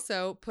can has-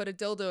 also put a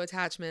dildo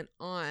attachment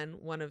on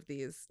one of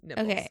these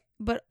nipples. Okay,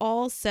 but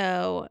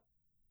also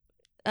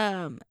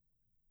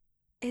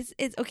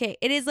it's okay.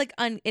 It is like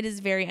it is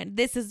very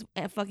this is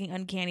a fucking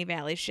uncanny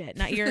valley shit.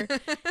 Not your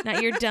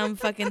not your dumb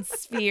fucking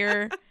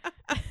sphere.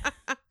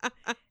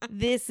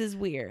 This is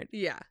weird.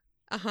 Yeah.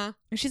 Uh-huh.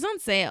 She's on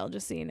sale,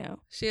 just so you know.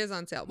 She is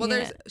on sale. Well,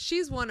 Yeah.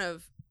 she's one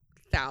of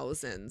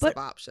thousands But- of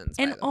options.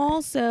 by And the way.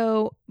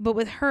 also, but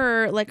with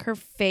her, like her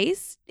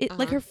face, like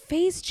Uh-huh. her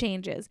face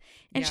changes,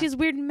 and Yeah. she has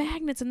weird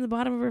magnets in the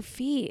bottom of her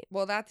feet.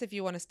 Well, that's if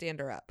you want to stand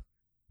her up.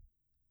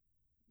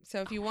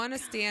 So if you want to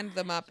stand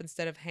them up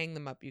instead of hang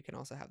them up, you can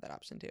also have that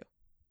option too.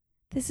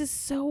 This is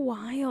so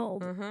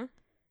wild Uh-huh.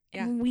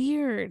 Yeah. and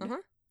weird. Uh-huh.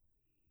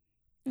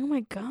 Oh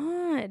my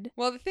god.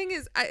 Well, the thing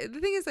is,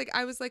 like,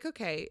 I was like,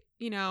 okay,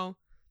 you know,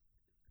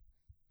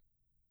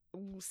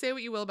 say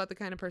what you will about the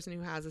kind of person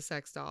who has a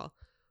sex doll,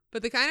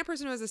 but the kind of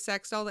person who has a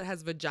sex doll that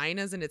has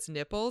vaginas in its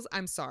nipples,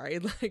 I'm sorry,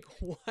 like,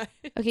 what?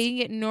 Okay, you can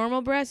get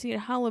normal breasts, you can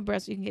get hollow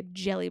breasts, you can get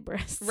jelly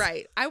breasts.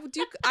 Right. I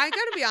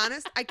gotta be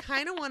honest, I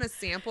kind of want a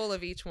sample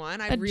of each one.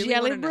 I A really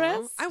jelly want to know.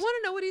 breast? I want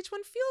to know what each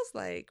one feels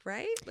like,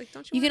 right? Like,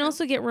 don't you? You can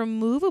also get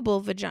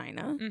removable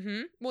vagina.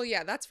 Mm-hmm. Well,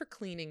 yeah, that's for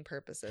cleaning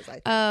purposes. I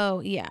think.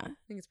 Oh yeah. I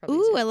think it's probably.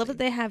 Ooh, easier I to love that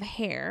clean. they have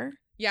hair.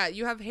 Yeah,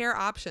 you have hair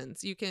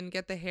options. You can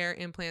get the hair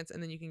implants,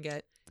 and then you can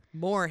get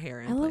more hair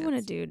I implants. love when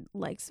a dude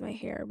likes my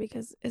hair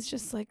because it's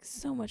just like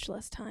so much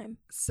less time.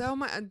 So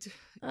much. You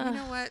Ugh.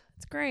 know what?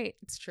 It's great.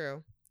 It's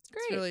true. It's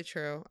great. It's really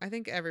true. I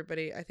think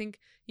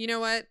you know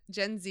what?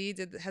 Gen Z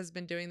has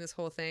been doing this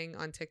whole thing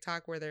on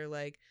TikTok where they're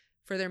like,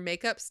 for their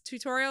makeup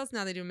tutorials,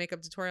 now they do a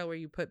makeup tutorial where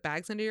you put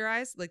bags under your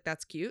eyes. Like,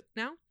 that's cute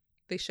now.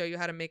 They show you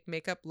how to make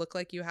makeup look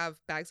like you have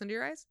bags under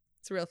your eyes.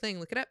 It's a real thing.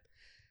 Look it up.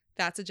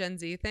 That's a Gen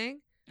Z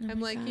thing. Oh I'm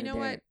my like, you God, know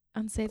what?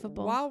 they're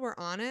unsafable. While we're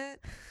on it,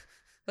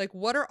 like,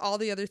 what are all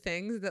the other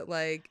things that,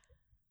 like,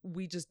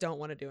 we just don't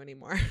want to do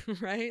anymore,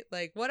 right?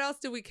 Like, what else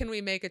can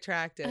we make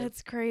attractive?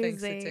 That's to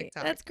crazy.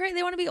 TikTok. That's great.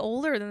 They want to be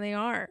older than they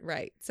are.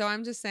 Right. So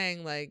I'm just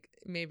saying, like,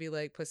 maybe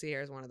like pussy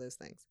hair is one of those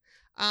things.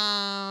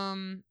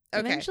 Okay.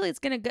 Eventually, it's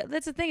gonna go.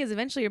 That's the thing is,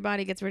 eventually your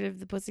body gets rid of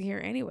the pussy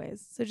hair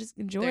anyways. So just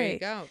enjoy. There you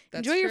go.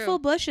 That's Enjoy your true. full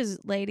bushes,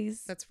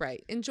 ladies. That's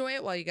right. Enjoy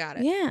it while you got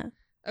it. Yeah.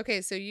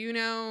 Okay. So, you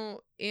know,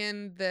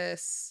 in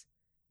this,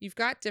 you've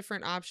got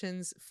different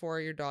options for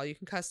your doll. You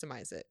can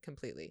customize it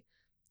completely.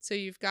 So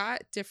you've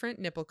got different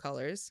nipple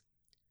colors.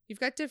 You've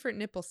got different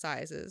nipple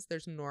sizes.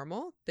 There's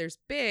normal, there's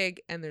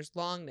big, and there's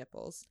long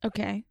nipples.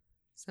 Okay.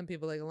 Some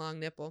people like a long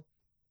nipple.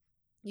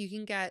 You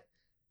can get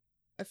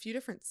a few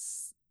different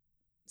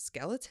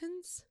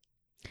skeletons.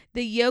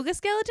 The yoga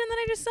skeleton that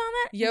I just saw in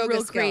that? Yoga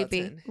Real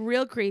creepy. skeleton.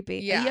 Real creepy.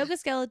 Yeah. A yoga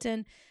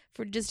skeleton,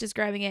 for just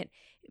describing it,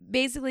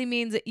 basically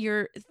means that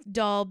your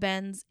doll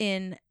bends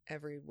in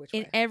Every which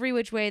way. every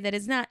which way that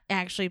is not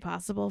actually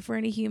possible for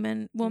any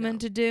human woman No.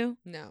 to do.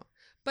 No.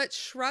 But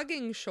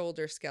shrugging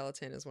shoulder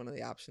skeleton is one of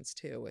the options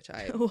too, which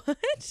I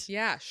What?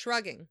 yeah,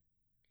 shrugging.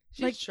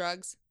 She Like- just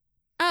shrugs.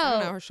 I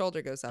don't know, Oh. her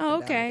shoulder goes up Oh,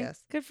 and down, I okay.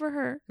 guess. Good for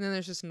her. And then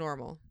there's just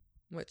normal,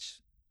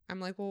 which I'm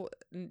like, well,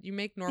 you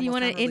make normal. You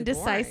want an sound really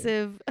boring.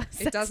 indecisive It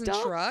sex doesn't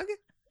doll? shrug.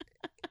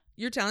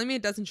 You're telling me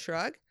it doesn't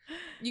shrug?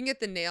 You can get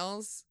the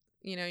nails.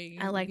 You know,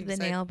 I like can the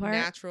decide nail part.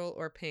 natural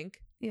or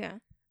pink. Yeah.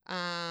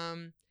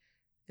 And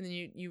then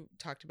you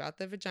talked about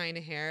the vagina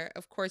hair.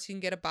 Of course, you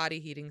can get a body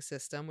heating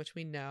system, which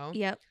we know.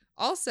 Yep.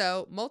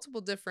 Also,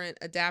 multiple different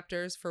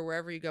adapters for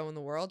wherever you go in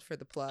the world for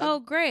the plug. Oh,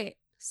 great.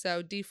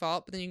 So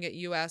default, but then you can get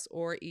US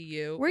or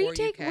EU Where or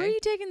you UK. Where are you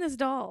taking this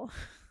doll?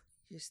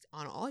 Just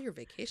on all your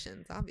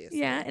vacations, obviously.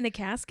 Yeah, in a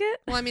casket.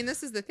 Well, I mean,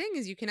 this is the thing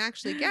is you can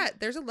actually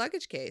there's a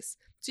luggage case.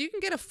 So you can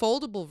get a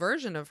foldable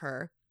version of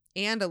her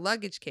and a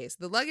luggage case.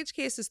 The luggage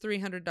case is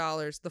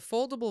 $300. The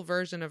foldable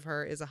version of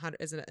her is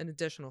an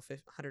additional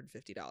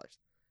 $150.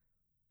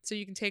 So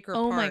you can take her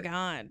Oh apart my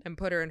god. and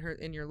put her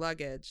in your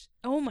luggage.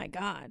 Oh my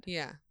god.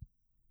 Yeah.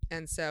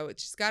 And so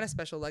she's got a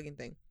special lugging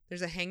thing.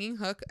 There's a hanging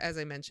hook, as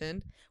I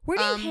mentioned, Where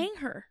do you Um, hang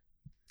her?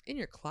 in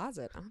your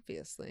closet,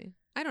 obviously.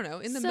 I don't know,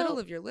 in the So- middle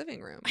of your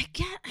living room. I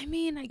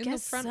the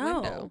guess front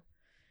so. window.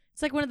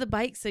 It's like one of the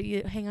bikes that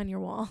you hang on your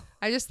wall.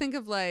 I just think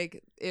of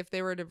like if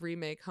they were to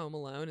remake Home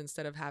Alone,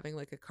 instead of having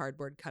like a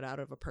cardboard cutout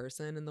of a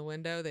person in the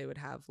window, they would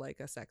have like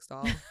a sex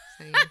doll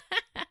hanging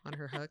on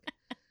her hook.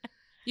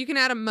 You can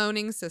add a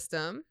moaning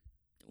system.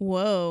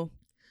 Whoa.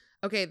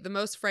 Okay, the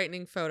most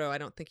frightening photo I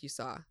don't think you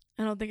saw.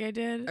 I don't think I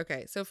did.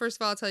 Okay, so first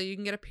of all, I'll tell you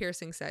can get a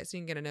piercing set. So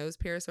you can get a nose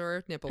pierce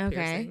or nipple Okay.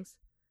 piercings.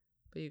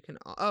 But you can,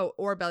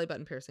 or a belly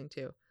button piercing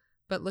too.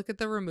 But look at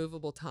the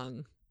removable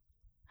tongue.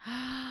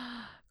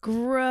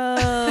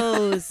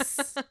 Gross.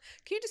 Can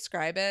you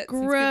describe it? since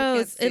people can't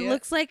Gross. see It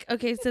looks like,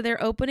 okay, so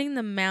they're opening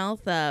the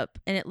mouth up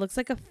and it looks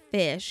like a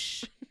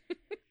fish.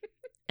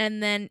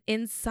 And then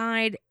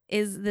inside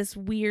is this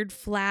weird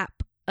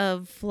flap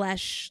of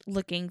flesh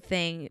looking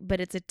thing, but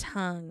it's a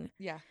tongue.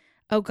 Yeah.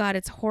 Oh God,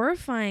 it's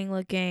horrifying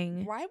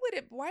looking. Why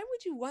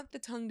would you want the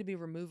tongue to be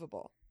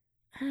removable?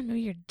 I don't know,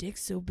 your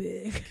dick's so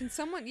big. Can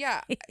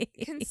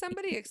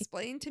somebody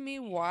explain to me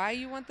why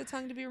you want the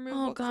tongue to be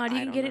removable? Oh 'Cause God, you I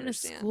can don't get it in a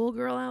understand.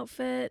 schoolgirl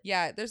outfit.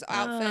 Yeah, there's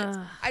outfits.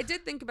 Ugh. I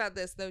did think about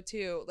this though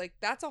too. Like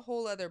that's a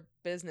whole other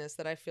business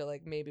that I feel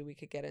like maybe we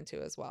could get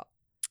into as well.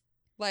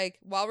 Like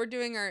while we're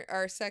doing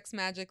our sex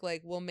magic,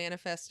 like we'll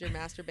manifest your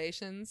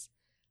masturbations,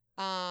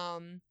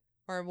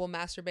 or we'll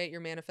masturbate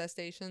your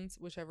manifestations,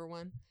 whichever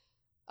one.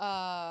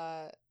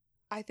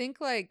 I think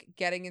like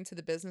getting into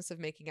the business of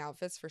making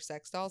outfits for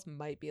sex dolls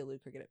might be a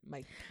lucrative.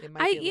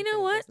 You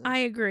know what? I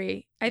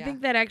agree. I Yeah.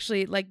 think that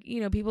actually, like,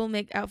 you know, people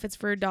make outfits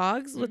for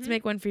dogs. Let's Mhm.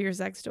 make one for your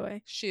sex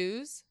toy.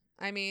 Shoes.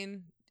 I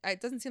mean, it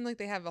doesn't seem like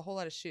they have a whole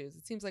lot of shoes.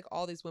 It seems like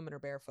all these women are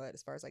barefoot,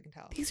 as far as I can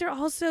tell. These are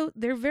also,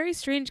 they're very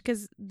strange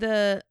because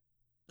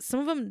some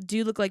of them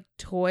do look like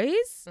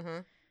toys.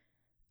 Uh-huh.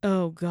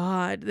 Oh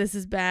God, this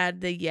is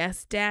bad. The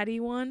Yes Daddy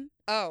one.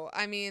 Oh,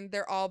 I mean,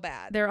 they're all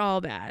bad. They're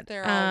all bad.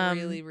 They're all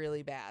really,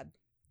 really bad.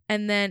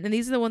 And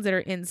these are the ones that are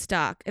in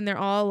stock, and they're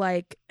all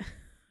like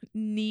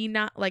knee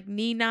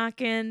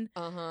knocking.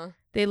 Uh-huh.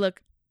 They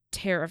look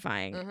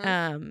terrifying.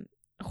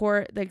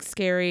 Horror, like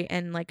scary,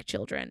 and like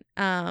children.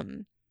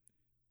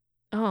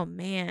 Oh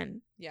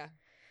man. Yeah.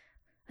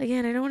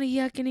 Again, I don't want to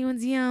yuck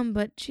anyone's yum,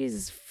 but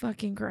Jesus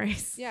fucking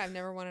Christ. Yeah, I've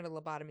never wanted a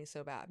lobotomy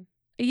so bad.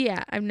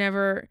 Yeah, I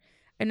never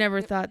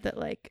thought that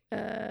like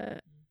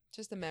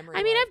Just a memory.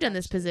 I mean, while I've done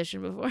this touched it.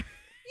 position before.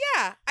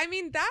 Yeah, I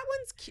mean that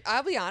one's.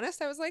 I'll be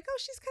honest. I was like, oh,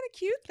 she's kind of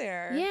cute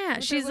there. Yeah, With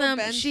her she's little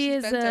bend.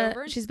 she's bent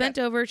over. and she's bent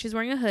over, she's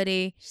wearing a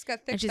hoodie, She's got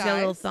thick and she's thighs. got a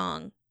little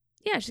thong.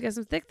 Yeah, she's got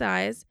some thick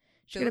thighs.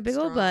 She's She got a looks big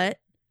old strong. butt.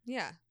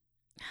 Yeah.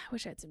 I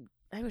wish I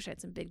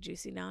had some big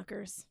juicy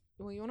knockers.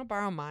 Well, you want to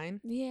borrow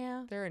mine?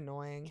 Yeah. They're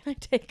annoying. Can I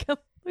take them?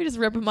 We just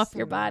rip them off So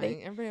your body.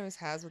 annoying. Everybody always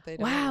has what they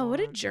don't Wow, what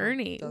a want or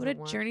journey. What a doesn't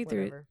want, journey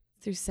whatever.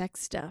 through sex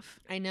stuff.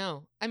 I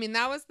know. I mean,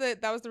 that was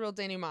the real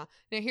denouement.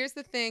 Now, here's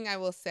the thing I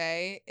will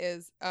say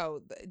is,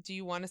 do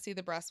you want to see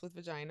the breast with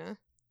vagina?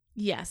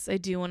 Yes, I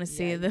do want to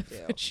see Yeah, the you do.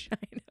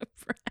 vagina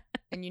breast.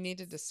 And you need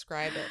to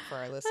describe it for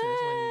our listeners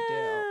when you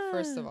do.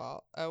 First of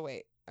all, oh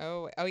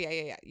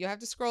yeah. You have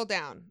to scroll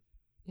down.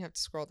 You have to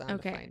scroll down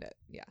Okay. to find it.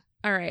 Yeah.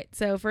 All right.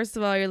 So first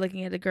of all, you're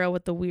looking at the girl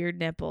with the weird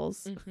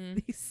nipples. Mm-hmm.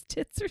 These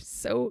tits are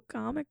so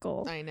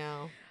comical. I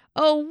know.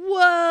 Oh,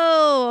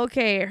 whoa.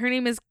 Okay. Her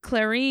name is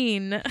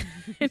Clarine.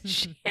 And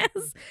she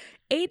has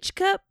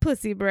H-cup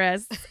pussy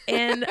breasts.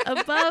 And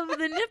above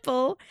the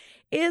nipple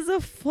is a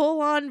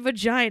full-on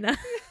vagina.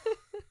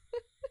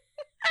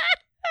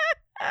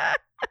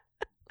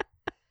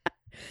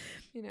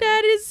 You know.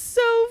 That is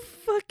so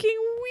fucking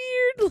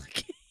weird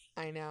looking.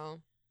 I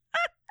know.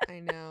 I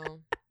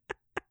know.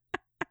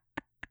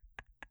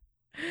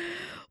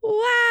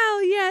 Wow.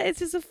 Yeah. It's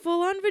just a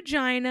full-on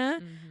vagina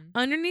Mhm.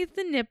 underneath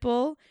the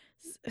nipple.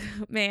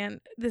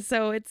 Man,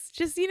 so it's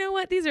just, you know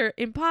what? These are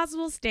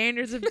impossible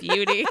standards of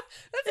beauty.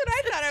 That's what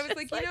I thought. I was Just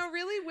like, like- you know,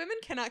 really, women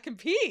cannot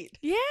compete.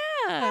 Yeah.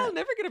 I'll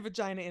never get a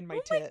vagina in my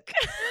Oh my tit.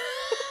 God.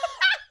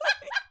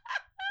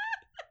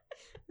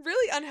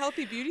 Really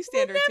unhealthy beauty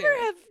We'll standards never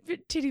here.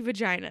 have titty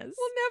vaginas.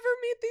 We'll never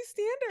meet these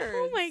standards.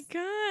 Oh my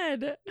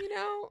God. You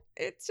know,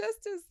 it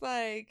just is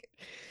like,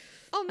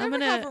 I'll I'm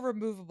never have gonna- a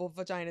removable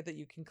vagina that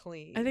you can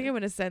clean. I think I'm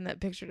going to send that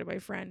picture to my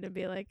friend and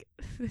be like,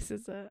 this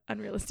is a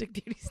unrealistic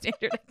beauty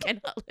standard I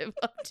cannot live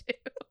up to.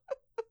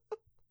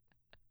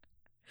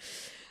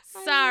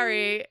 I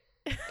Sorry.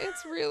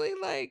 It's really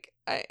like,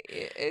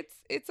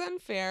 it's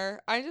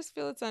unfair. I just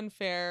feel it's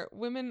unfair.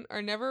 Women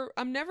are never,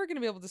 I'm never going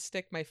to be able to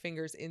stick my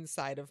fingers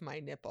inside of my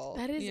nipple.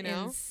 That is you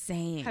know?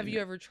 insane. Have you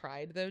ever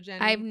tried though,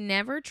 Jenny? I've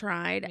never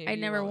tried. Maybe I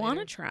you never will want to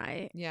later.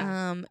 try.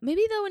 Yeah.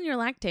 Maybe though when you're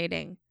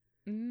lactating.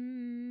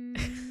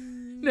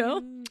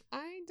 No?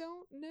 I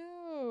don't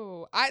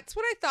know. It's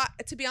what I thought.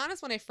 To be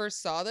honest, when I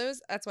first saw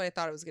those, that's what I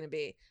thought it was going to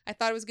be. I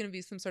thought it was going to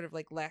be some sort of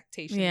like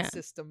lactation Yeah.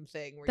 system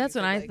thing. Where That's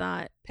you what could, I like,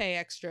 thought. Pay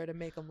extra to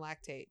make them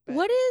lactate. But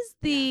What is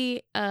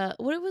the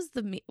what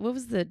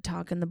was the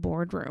talk in the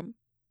boardroom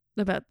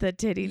about the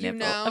titty You nipple,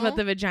 know? about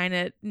the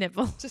vagina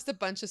nipple? just a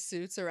bunch of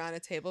suits around a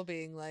table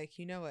being like,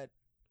 you know what?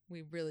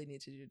 We really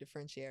need to do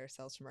differentiate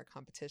ourselves from our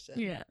competition.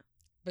 Yeah.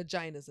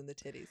 Vaginas and the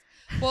titties.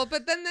 Well,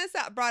 but then this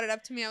brought it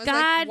up to me. I was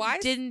God like, why?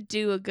 didn't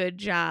do a good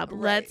job.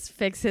 Right. Let's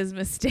fix his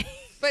mistake.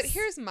 But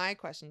here's my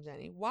question,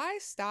 Jenny. Why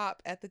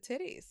stop at the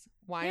titties?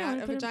 Why Yeah, I not a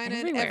wanna put 'em vagina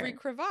in every everywhere.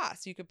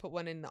 crevasse? You could put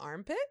one in the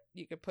armpit.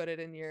 You could put it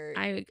in your.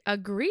 I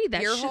agree.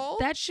 Ear hole?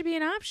 That should be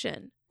an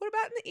option. What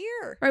about in the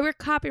ear? Right, we're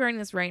copywriting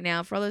this right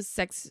now for all those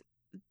sex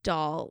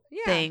doll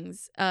Yeah.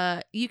 things.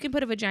 You can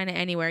put a vagina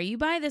anywhere. You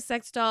buy the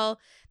sex doll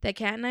that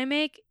Kat and I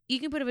make, you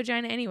can put a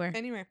vagina anywhere.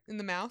 Anywhere in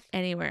the mouth.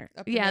 Anywhere.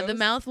 Up the Yeah, the nose?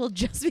 mouth will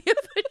just be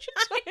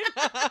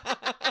a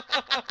vagina.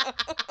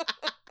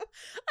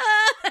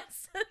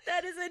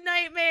 That is a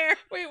nightmare.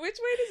 Wait, which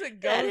way does it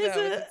go That is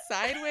though? Is a- it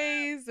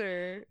sideways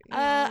or?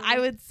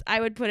 I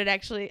would put it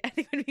actually. I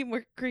think it would be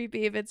more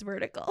creepy if it's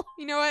vertical.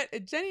 You know what?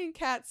 At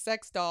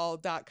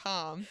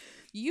JennyandCatSexDoll.com,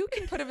 you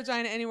can put a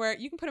vagina anywhere.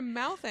 You can put a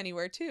mouth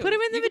anywhere too. Put 'em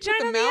in the You can vagina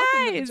put and the the mouth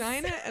in the eyes.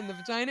 vagina and the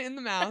vagina in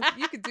the mouth.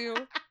 You could do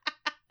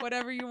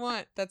whatever you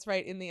want. That's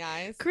right, in the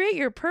eyes. Create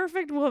your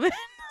perfect woman.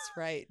 That's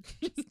right.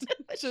 Just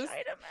Just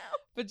vagina mouth.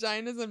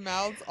 vaginas and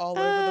mouths all over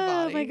the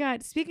body. Oh my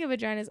god! Speaking of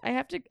vaginas,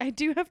 I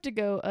do have to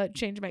go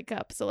change my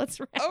cup. So let's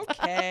wrap up.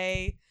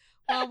 Okay.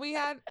 Well,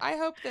 I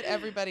hope that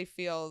everybody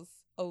feels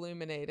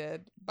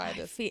illuminated by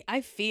this.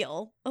 I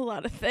feel a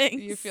lot of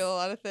things. You feel a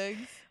lot of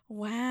things.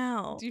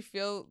 Wow. Do you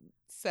feel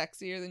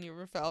sexier than you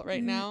ever felt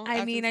right Mm, now? I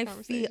after mean, this I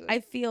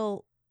conversation?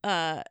 feel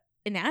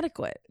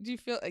inadequate. Do you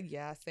feel?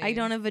 Yeah, same. I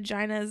don't have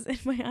vaginas in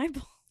my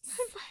eyeballs.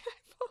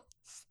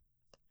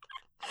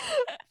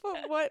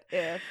 But what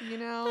if, you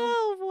know?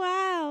 Oh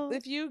wow!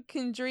 If you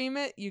can dream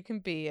it, you can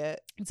be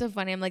it. It's so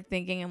funny. I'm like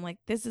thinking. I'm like,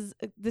 this is.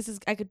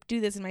 I could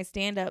do this in my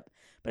stand up,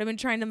 but I've been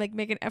trying to like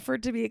make an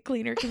effort to be a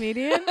cleaner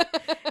comedian,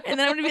 and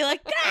then I'm gonna be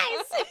like, guys,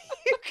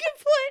 you can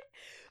put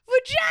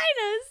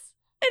vaginas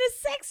in a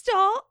sex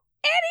doll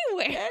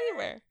anywhere.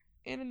 Anywhere.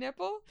 In a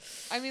nipple?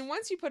 I mean,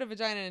 once you put a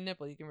vagina in a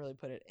nipple, you can really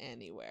put it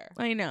anywhere.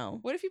 I know.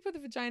 What if you put the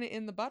vagina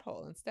in the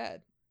butthole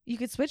instead? You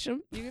could switch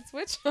them. You could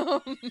switch them.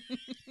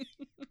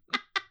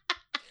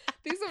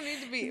 These don't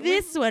need to be.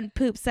 This one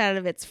poops out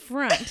of its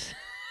front.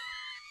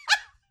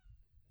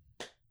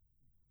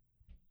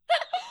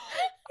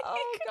 Oh,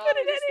 You could God, put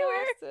I it just anywhere.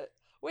 lost it.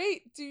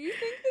 Wait, do you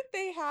think that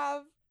they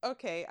have?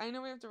 Okay, I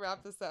know we have to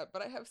wrap this up,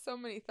 but I have so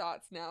many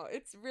thoughts now.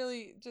 It's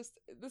really just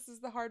this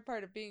is the hard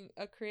part of being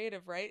a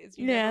creative, right? Is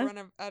you Yeah. never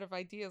run out of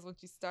ideas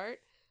once you start.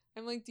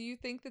 I'm like, do you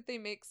think that they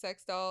make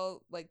sex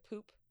doll like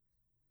poop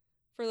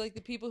for like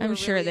the people who I'm are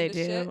sure really they into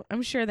do. shit,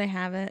 I'm sure they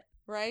have it.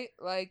 right?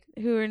 Like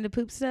Who are into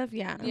poop stuff?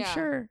 Yeah, I'm Yeah.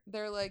 sure.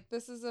 they're like,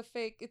 this is a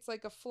fake. It's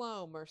like a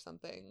phloem or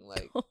something.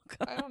 Like Oh,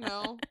 God. I don't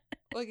know,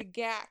 like a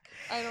gack.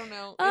 I don't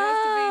know. It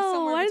has to be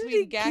somewhere why did between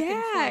he gack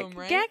and phloem,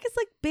 right? Gack is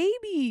like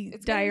baby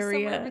It's gotta be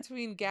somewhere diarrhea.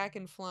 between gack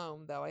and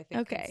phloem, though. I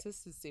think Okay.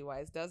 consistency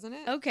wise, doesn't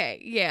it? Okay,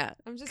 yeah.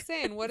 I'm just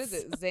saying, what is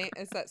it?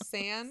 Is that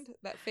sand?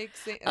 That fake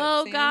sand?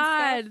 Oh sand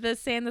God, stuff? the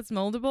sand that's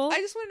moldable. I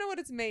just want to know what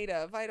it's made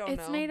of. I don't know.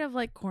 It's made of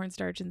like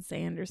cornstarch and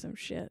sand or some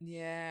shit.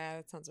 Yeah,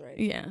 that sounds right.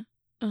 Yeah.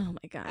 Oh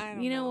my God. I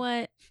don't You know know.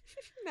 what?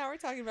 Now we're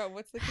talking about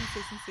what's the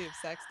consistency of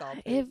sex doll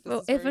poop. If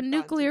This is if where a we've gotten to,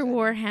 nuclear Jenny.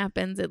 war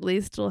happens, at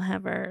least we'll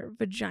have our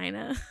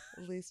vagina.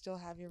 At least you'll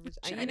have your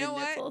vagina. You vagina know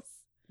what? nipples.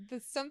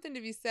 There's something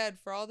to be said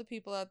for all the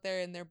people out there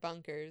in their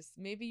bunkers.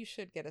 Maybe you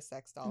should get a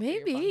sex doll. For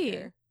Maybe. your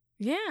bunker.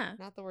 Yeah.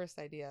 Not the worst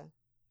idea.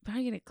 But how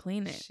are you gonna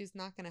clean it? She's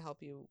not going to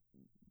help you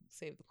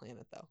save the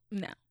planet, though.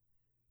 No.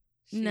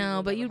 She No,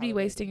 will but never you'd have be a baby.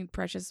 wasting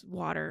precious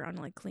water on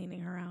like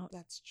cleaning her out.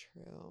 That's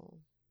true.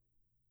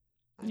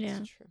 That's Yeah.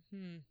 true.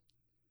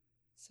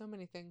 So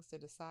many things to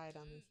decide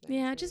on these things.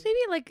 Yeah, just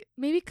really.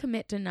 maybe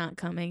commit to not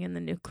coming in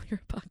the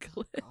nuclear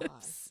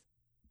apocalypse.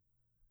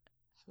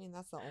 I mean,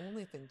 that's the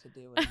only thing to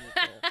do in a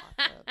nuclear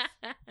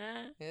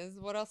apocalypse. Is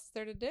what else is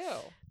there to do?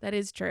 That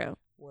is true.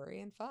 Worry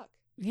and fuck.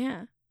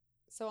 Yeah.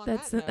 So on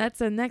That's that note, that's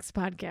the next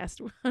podcast.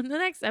 On the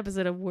next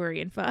episode of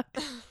Worry and Fuck.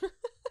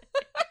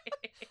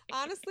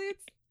 honestly,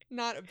 it's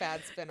not a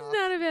bad spinoff.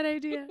 Not a bad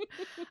idea.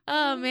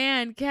 Oh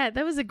man, Kat,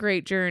 that was a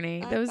great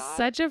journey. I That was thought-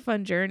 such a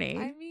fun journey.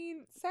 I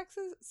mean, sex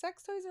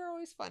toys are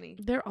always funny.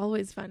 They're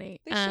always funny.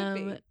 They should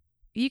be.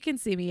 You can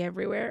see me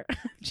everywhere.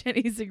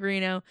 Jenny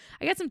Zagrino.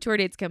 I got some tour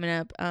dates coming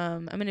up.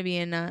 I'm gonna be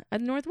in the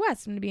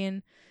Northwest. I'm gonna be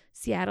in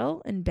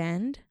Seattle and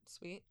Bend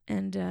Sweet.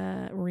 and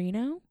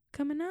Reno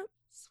coming up.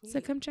 Sweet.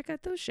 So come check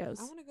out those shows.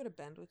 I want to go to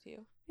Bend with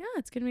you. Yeah,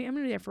 it's gonna be. I'm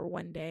gonna be there for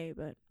one day,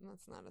 but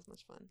That's not as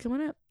much fun. come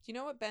on up. Do you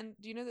know what Bend?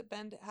 Do you know that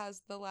Bend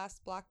has the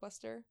last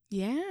Blockbuster?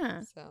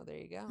 Yeah, So there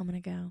you go. I'm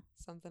gonna go.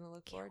 Something to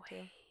look Can't forward to.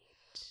 wait.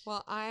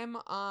 Well, I'm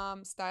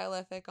Style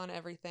Ethic on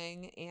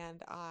everything,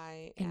 and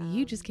I And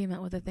you just came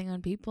out with a thing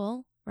on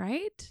People,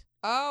 right?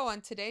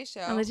 on Today's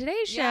Show. On the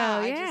Today Show,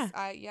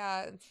 yeah.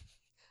 yeah.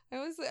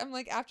 I'm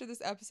like, after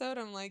this episode,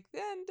 I'm like,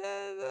 then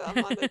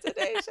I'm on the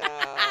Today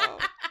Show.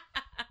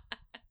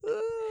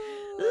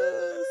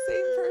 Ooh,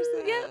 same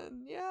person. Yep.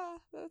 Yeah,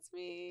 that's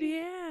me.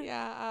 Yeah.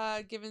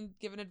 Yeah, giving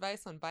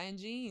advice on buying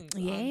jeans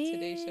on Yeah.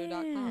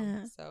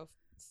 todayshow.com. So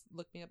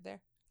look me up there.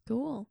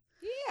 Cool.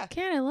 Yeah,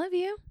 Kat, I love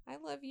you. I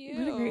love you.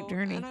 What a great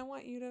journey. And I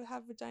want you to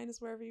have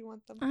vaginas wherever you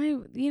want them.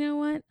 You know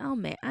what?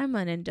 I'm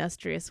an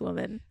industrious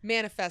woman.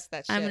 Manifest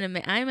that shit. I'm gonna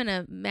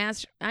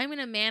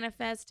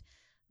manifest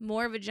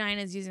more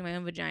vaginas using my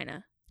own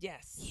vagina.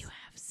 Yes. You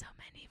have so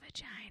many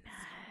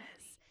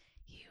vaginas.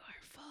 You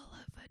are full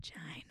of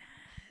vaginas.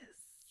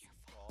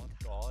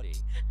 Gaudy.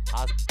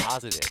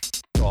 Positive.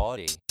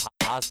 Gaudy.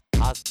 Positive.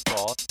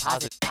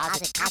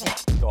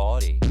 Gaudy.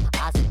 Gaudy.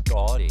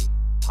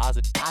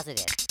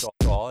 Positive.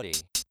 Gaudy.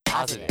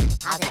 Positive.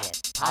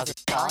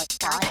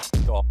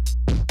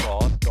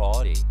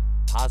 Gaudy.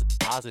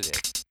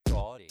 Positive.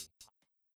 Gaudy.